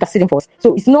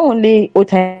it's not only old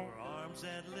time.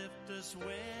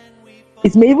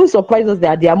 It may even surprise us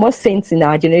that there are more saints in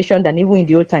our generation than even in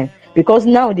the old time, because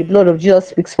now the blood of Jesus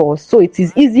speaks for us. So it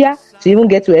is easier to even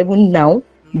get to heaven now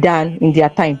than in their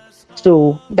time.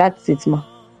 So that's it, ma.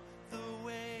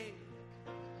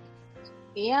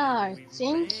 Yeah,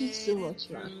 thank you so much,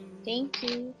 ma. Thank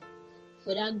you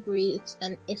for that great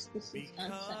and explicit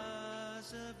answer.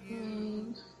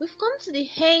 We've come to the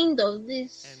end of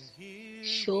this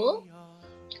show.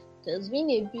 It has been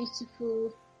a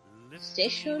beautiful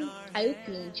session. I hope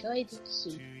you enjoyed it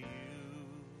too.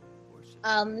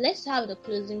 Let's have the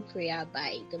closing prayer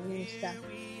by the minister.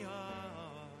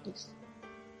 Yes.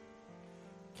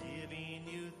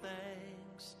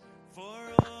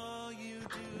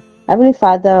 Heavenly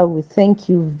Father, we thank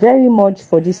you very much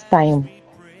for this time.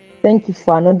 Thank you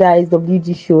for another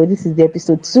SWG show. This is the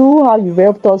episode 2. How you've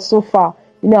helped us so far.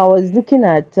 I was looking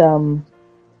at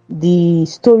the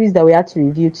stories that we had to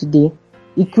review today.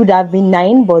 It could have been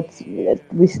 9, but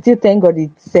we still thank God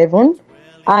it's 7.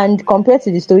 And compared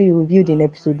to the story we reviewed in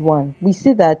episode 1, we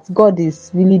see that God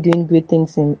is really doing great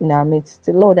things in our midst.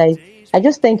 Lord, I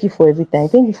just thank you for everything. I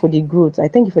thank you for the growth. I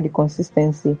thank you for the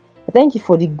consistency. I thank you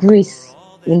for the grace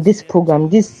in this program,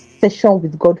 this session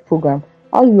with God program,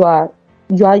 how you are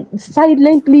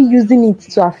silently using it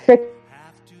to affect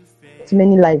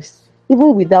many lives,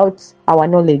 even without our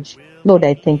knowledge. Lord,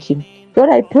 I thank you. Lord,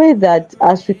 I pray that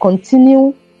as we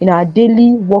continue in our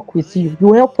daily walk with you,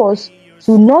 you help us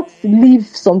to not leave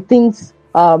some things,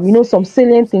 some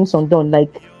salient things undone,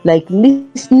 like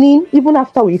listening. Even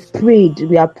after we've prayed,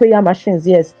 we are prayer machines,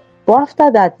 yes. But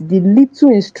after that, the little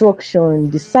instruction,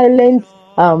 the silent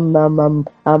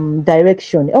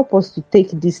direction, help us to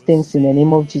take these things in the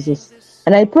name of Jesus.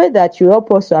 And I pray that you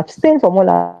help us to abstain from all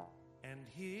our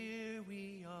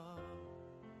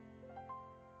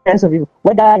appearance of evil,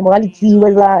 whether immorality,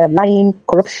 whether lying,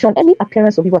 corruption, any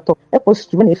appearance of evil at all. Help us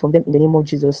to run away from them in the name of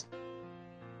Jesus.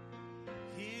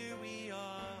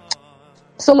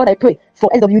 So Lord, I pray for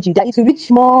SWG that it will reach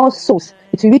more souls,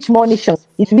 it will reach more nations,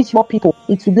 it will reach more people,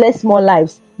 it will bless more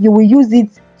lives. You will use it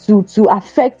to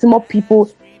affect more people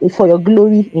for your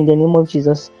glory in the name of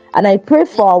Jesus. And I pray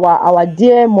for our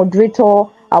dear moderator,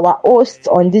 our host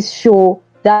on this show,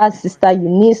 that Sister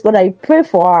Eunice. Lord, I pray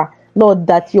for her, Lord,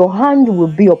 that your hand will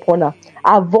be upon her.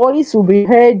 Her voice will be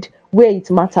heard where it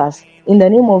matters. In the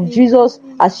name of Jesus,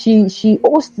 as she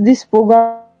hosts this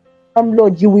program,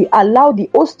 Lord, you will allow the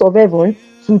host of heaven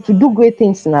to do great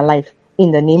things in her life.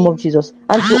 In the name of Jesus.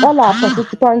 And to all our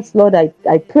participants, Lord, I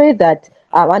pray that,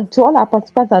 and to all our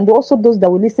participants and also those that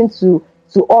will listen to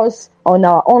us on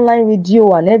our online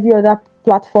radio and every other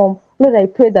platform, Lord, I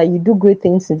pray that you do great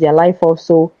things in their life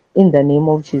also, in the name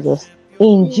of Jesus.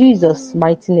 In Jesus'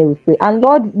 mighty name we pray. And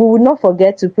Lord, we will not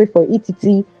forget to pray for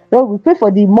ETT. Lord, we pray for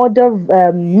the mother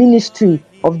ministry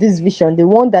of this vision, the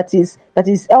one that is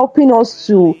helping us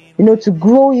to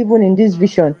grow even in this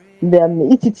vision. The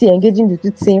ETT engaging with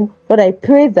the team. Lord, I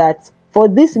pray that for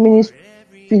this ministry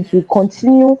to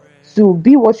continue to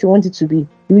be what you want it to be.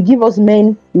 You will give us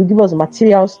men, you will give us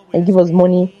materials, and give us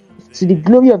money to the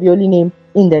glory of your holy name,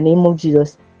 in the name of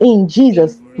Jesus. In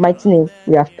Jesus' mighty name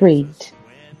we have prayed.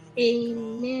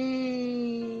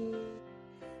 Amen.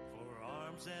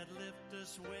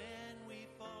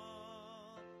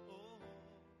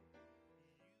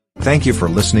 Thank you for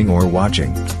listening or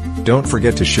watching. Don't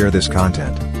forget to share this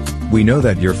content. We know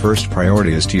that your first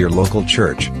priority is to your local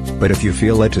church, but if you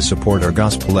feel led to support our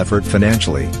gospel effort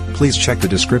financially, please check the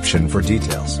description for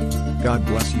details. God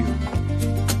bless you.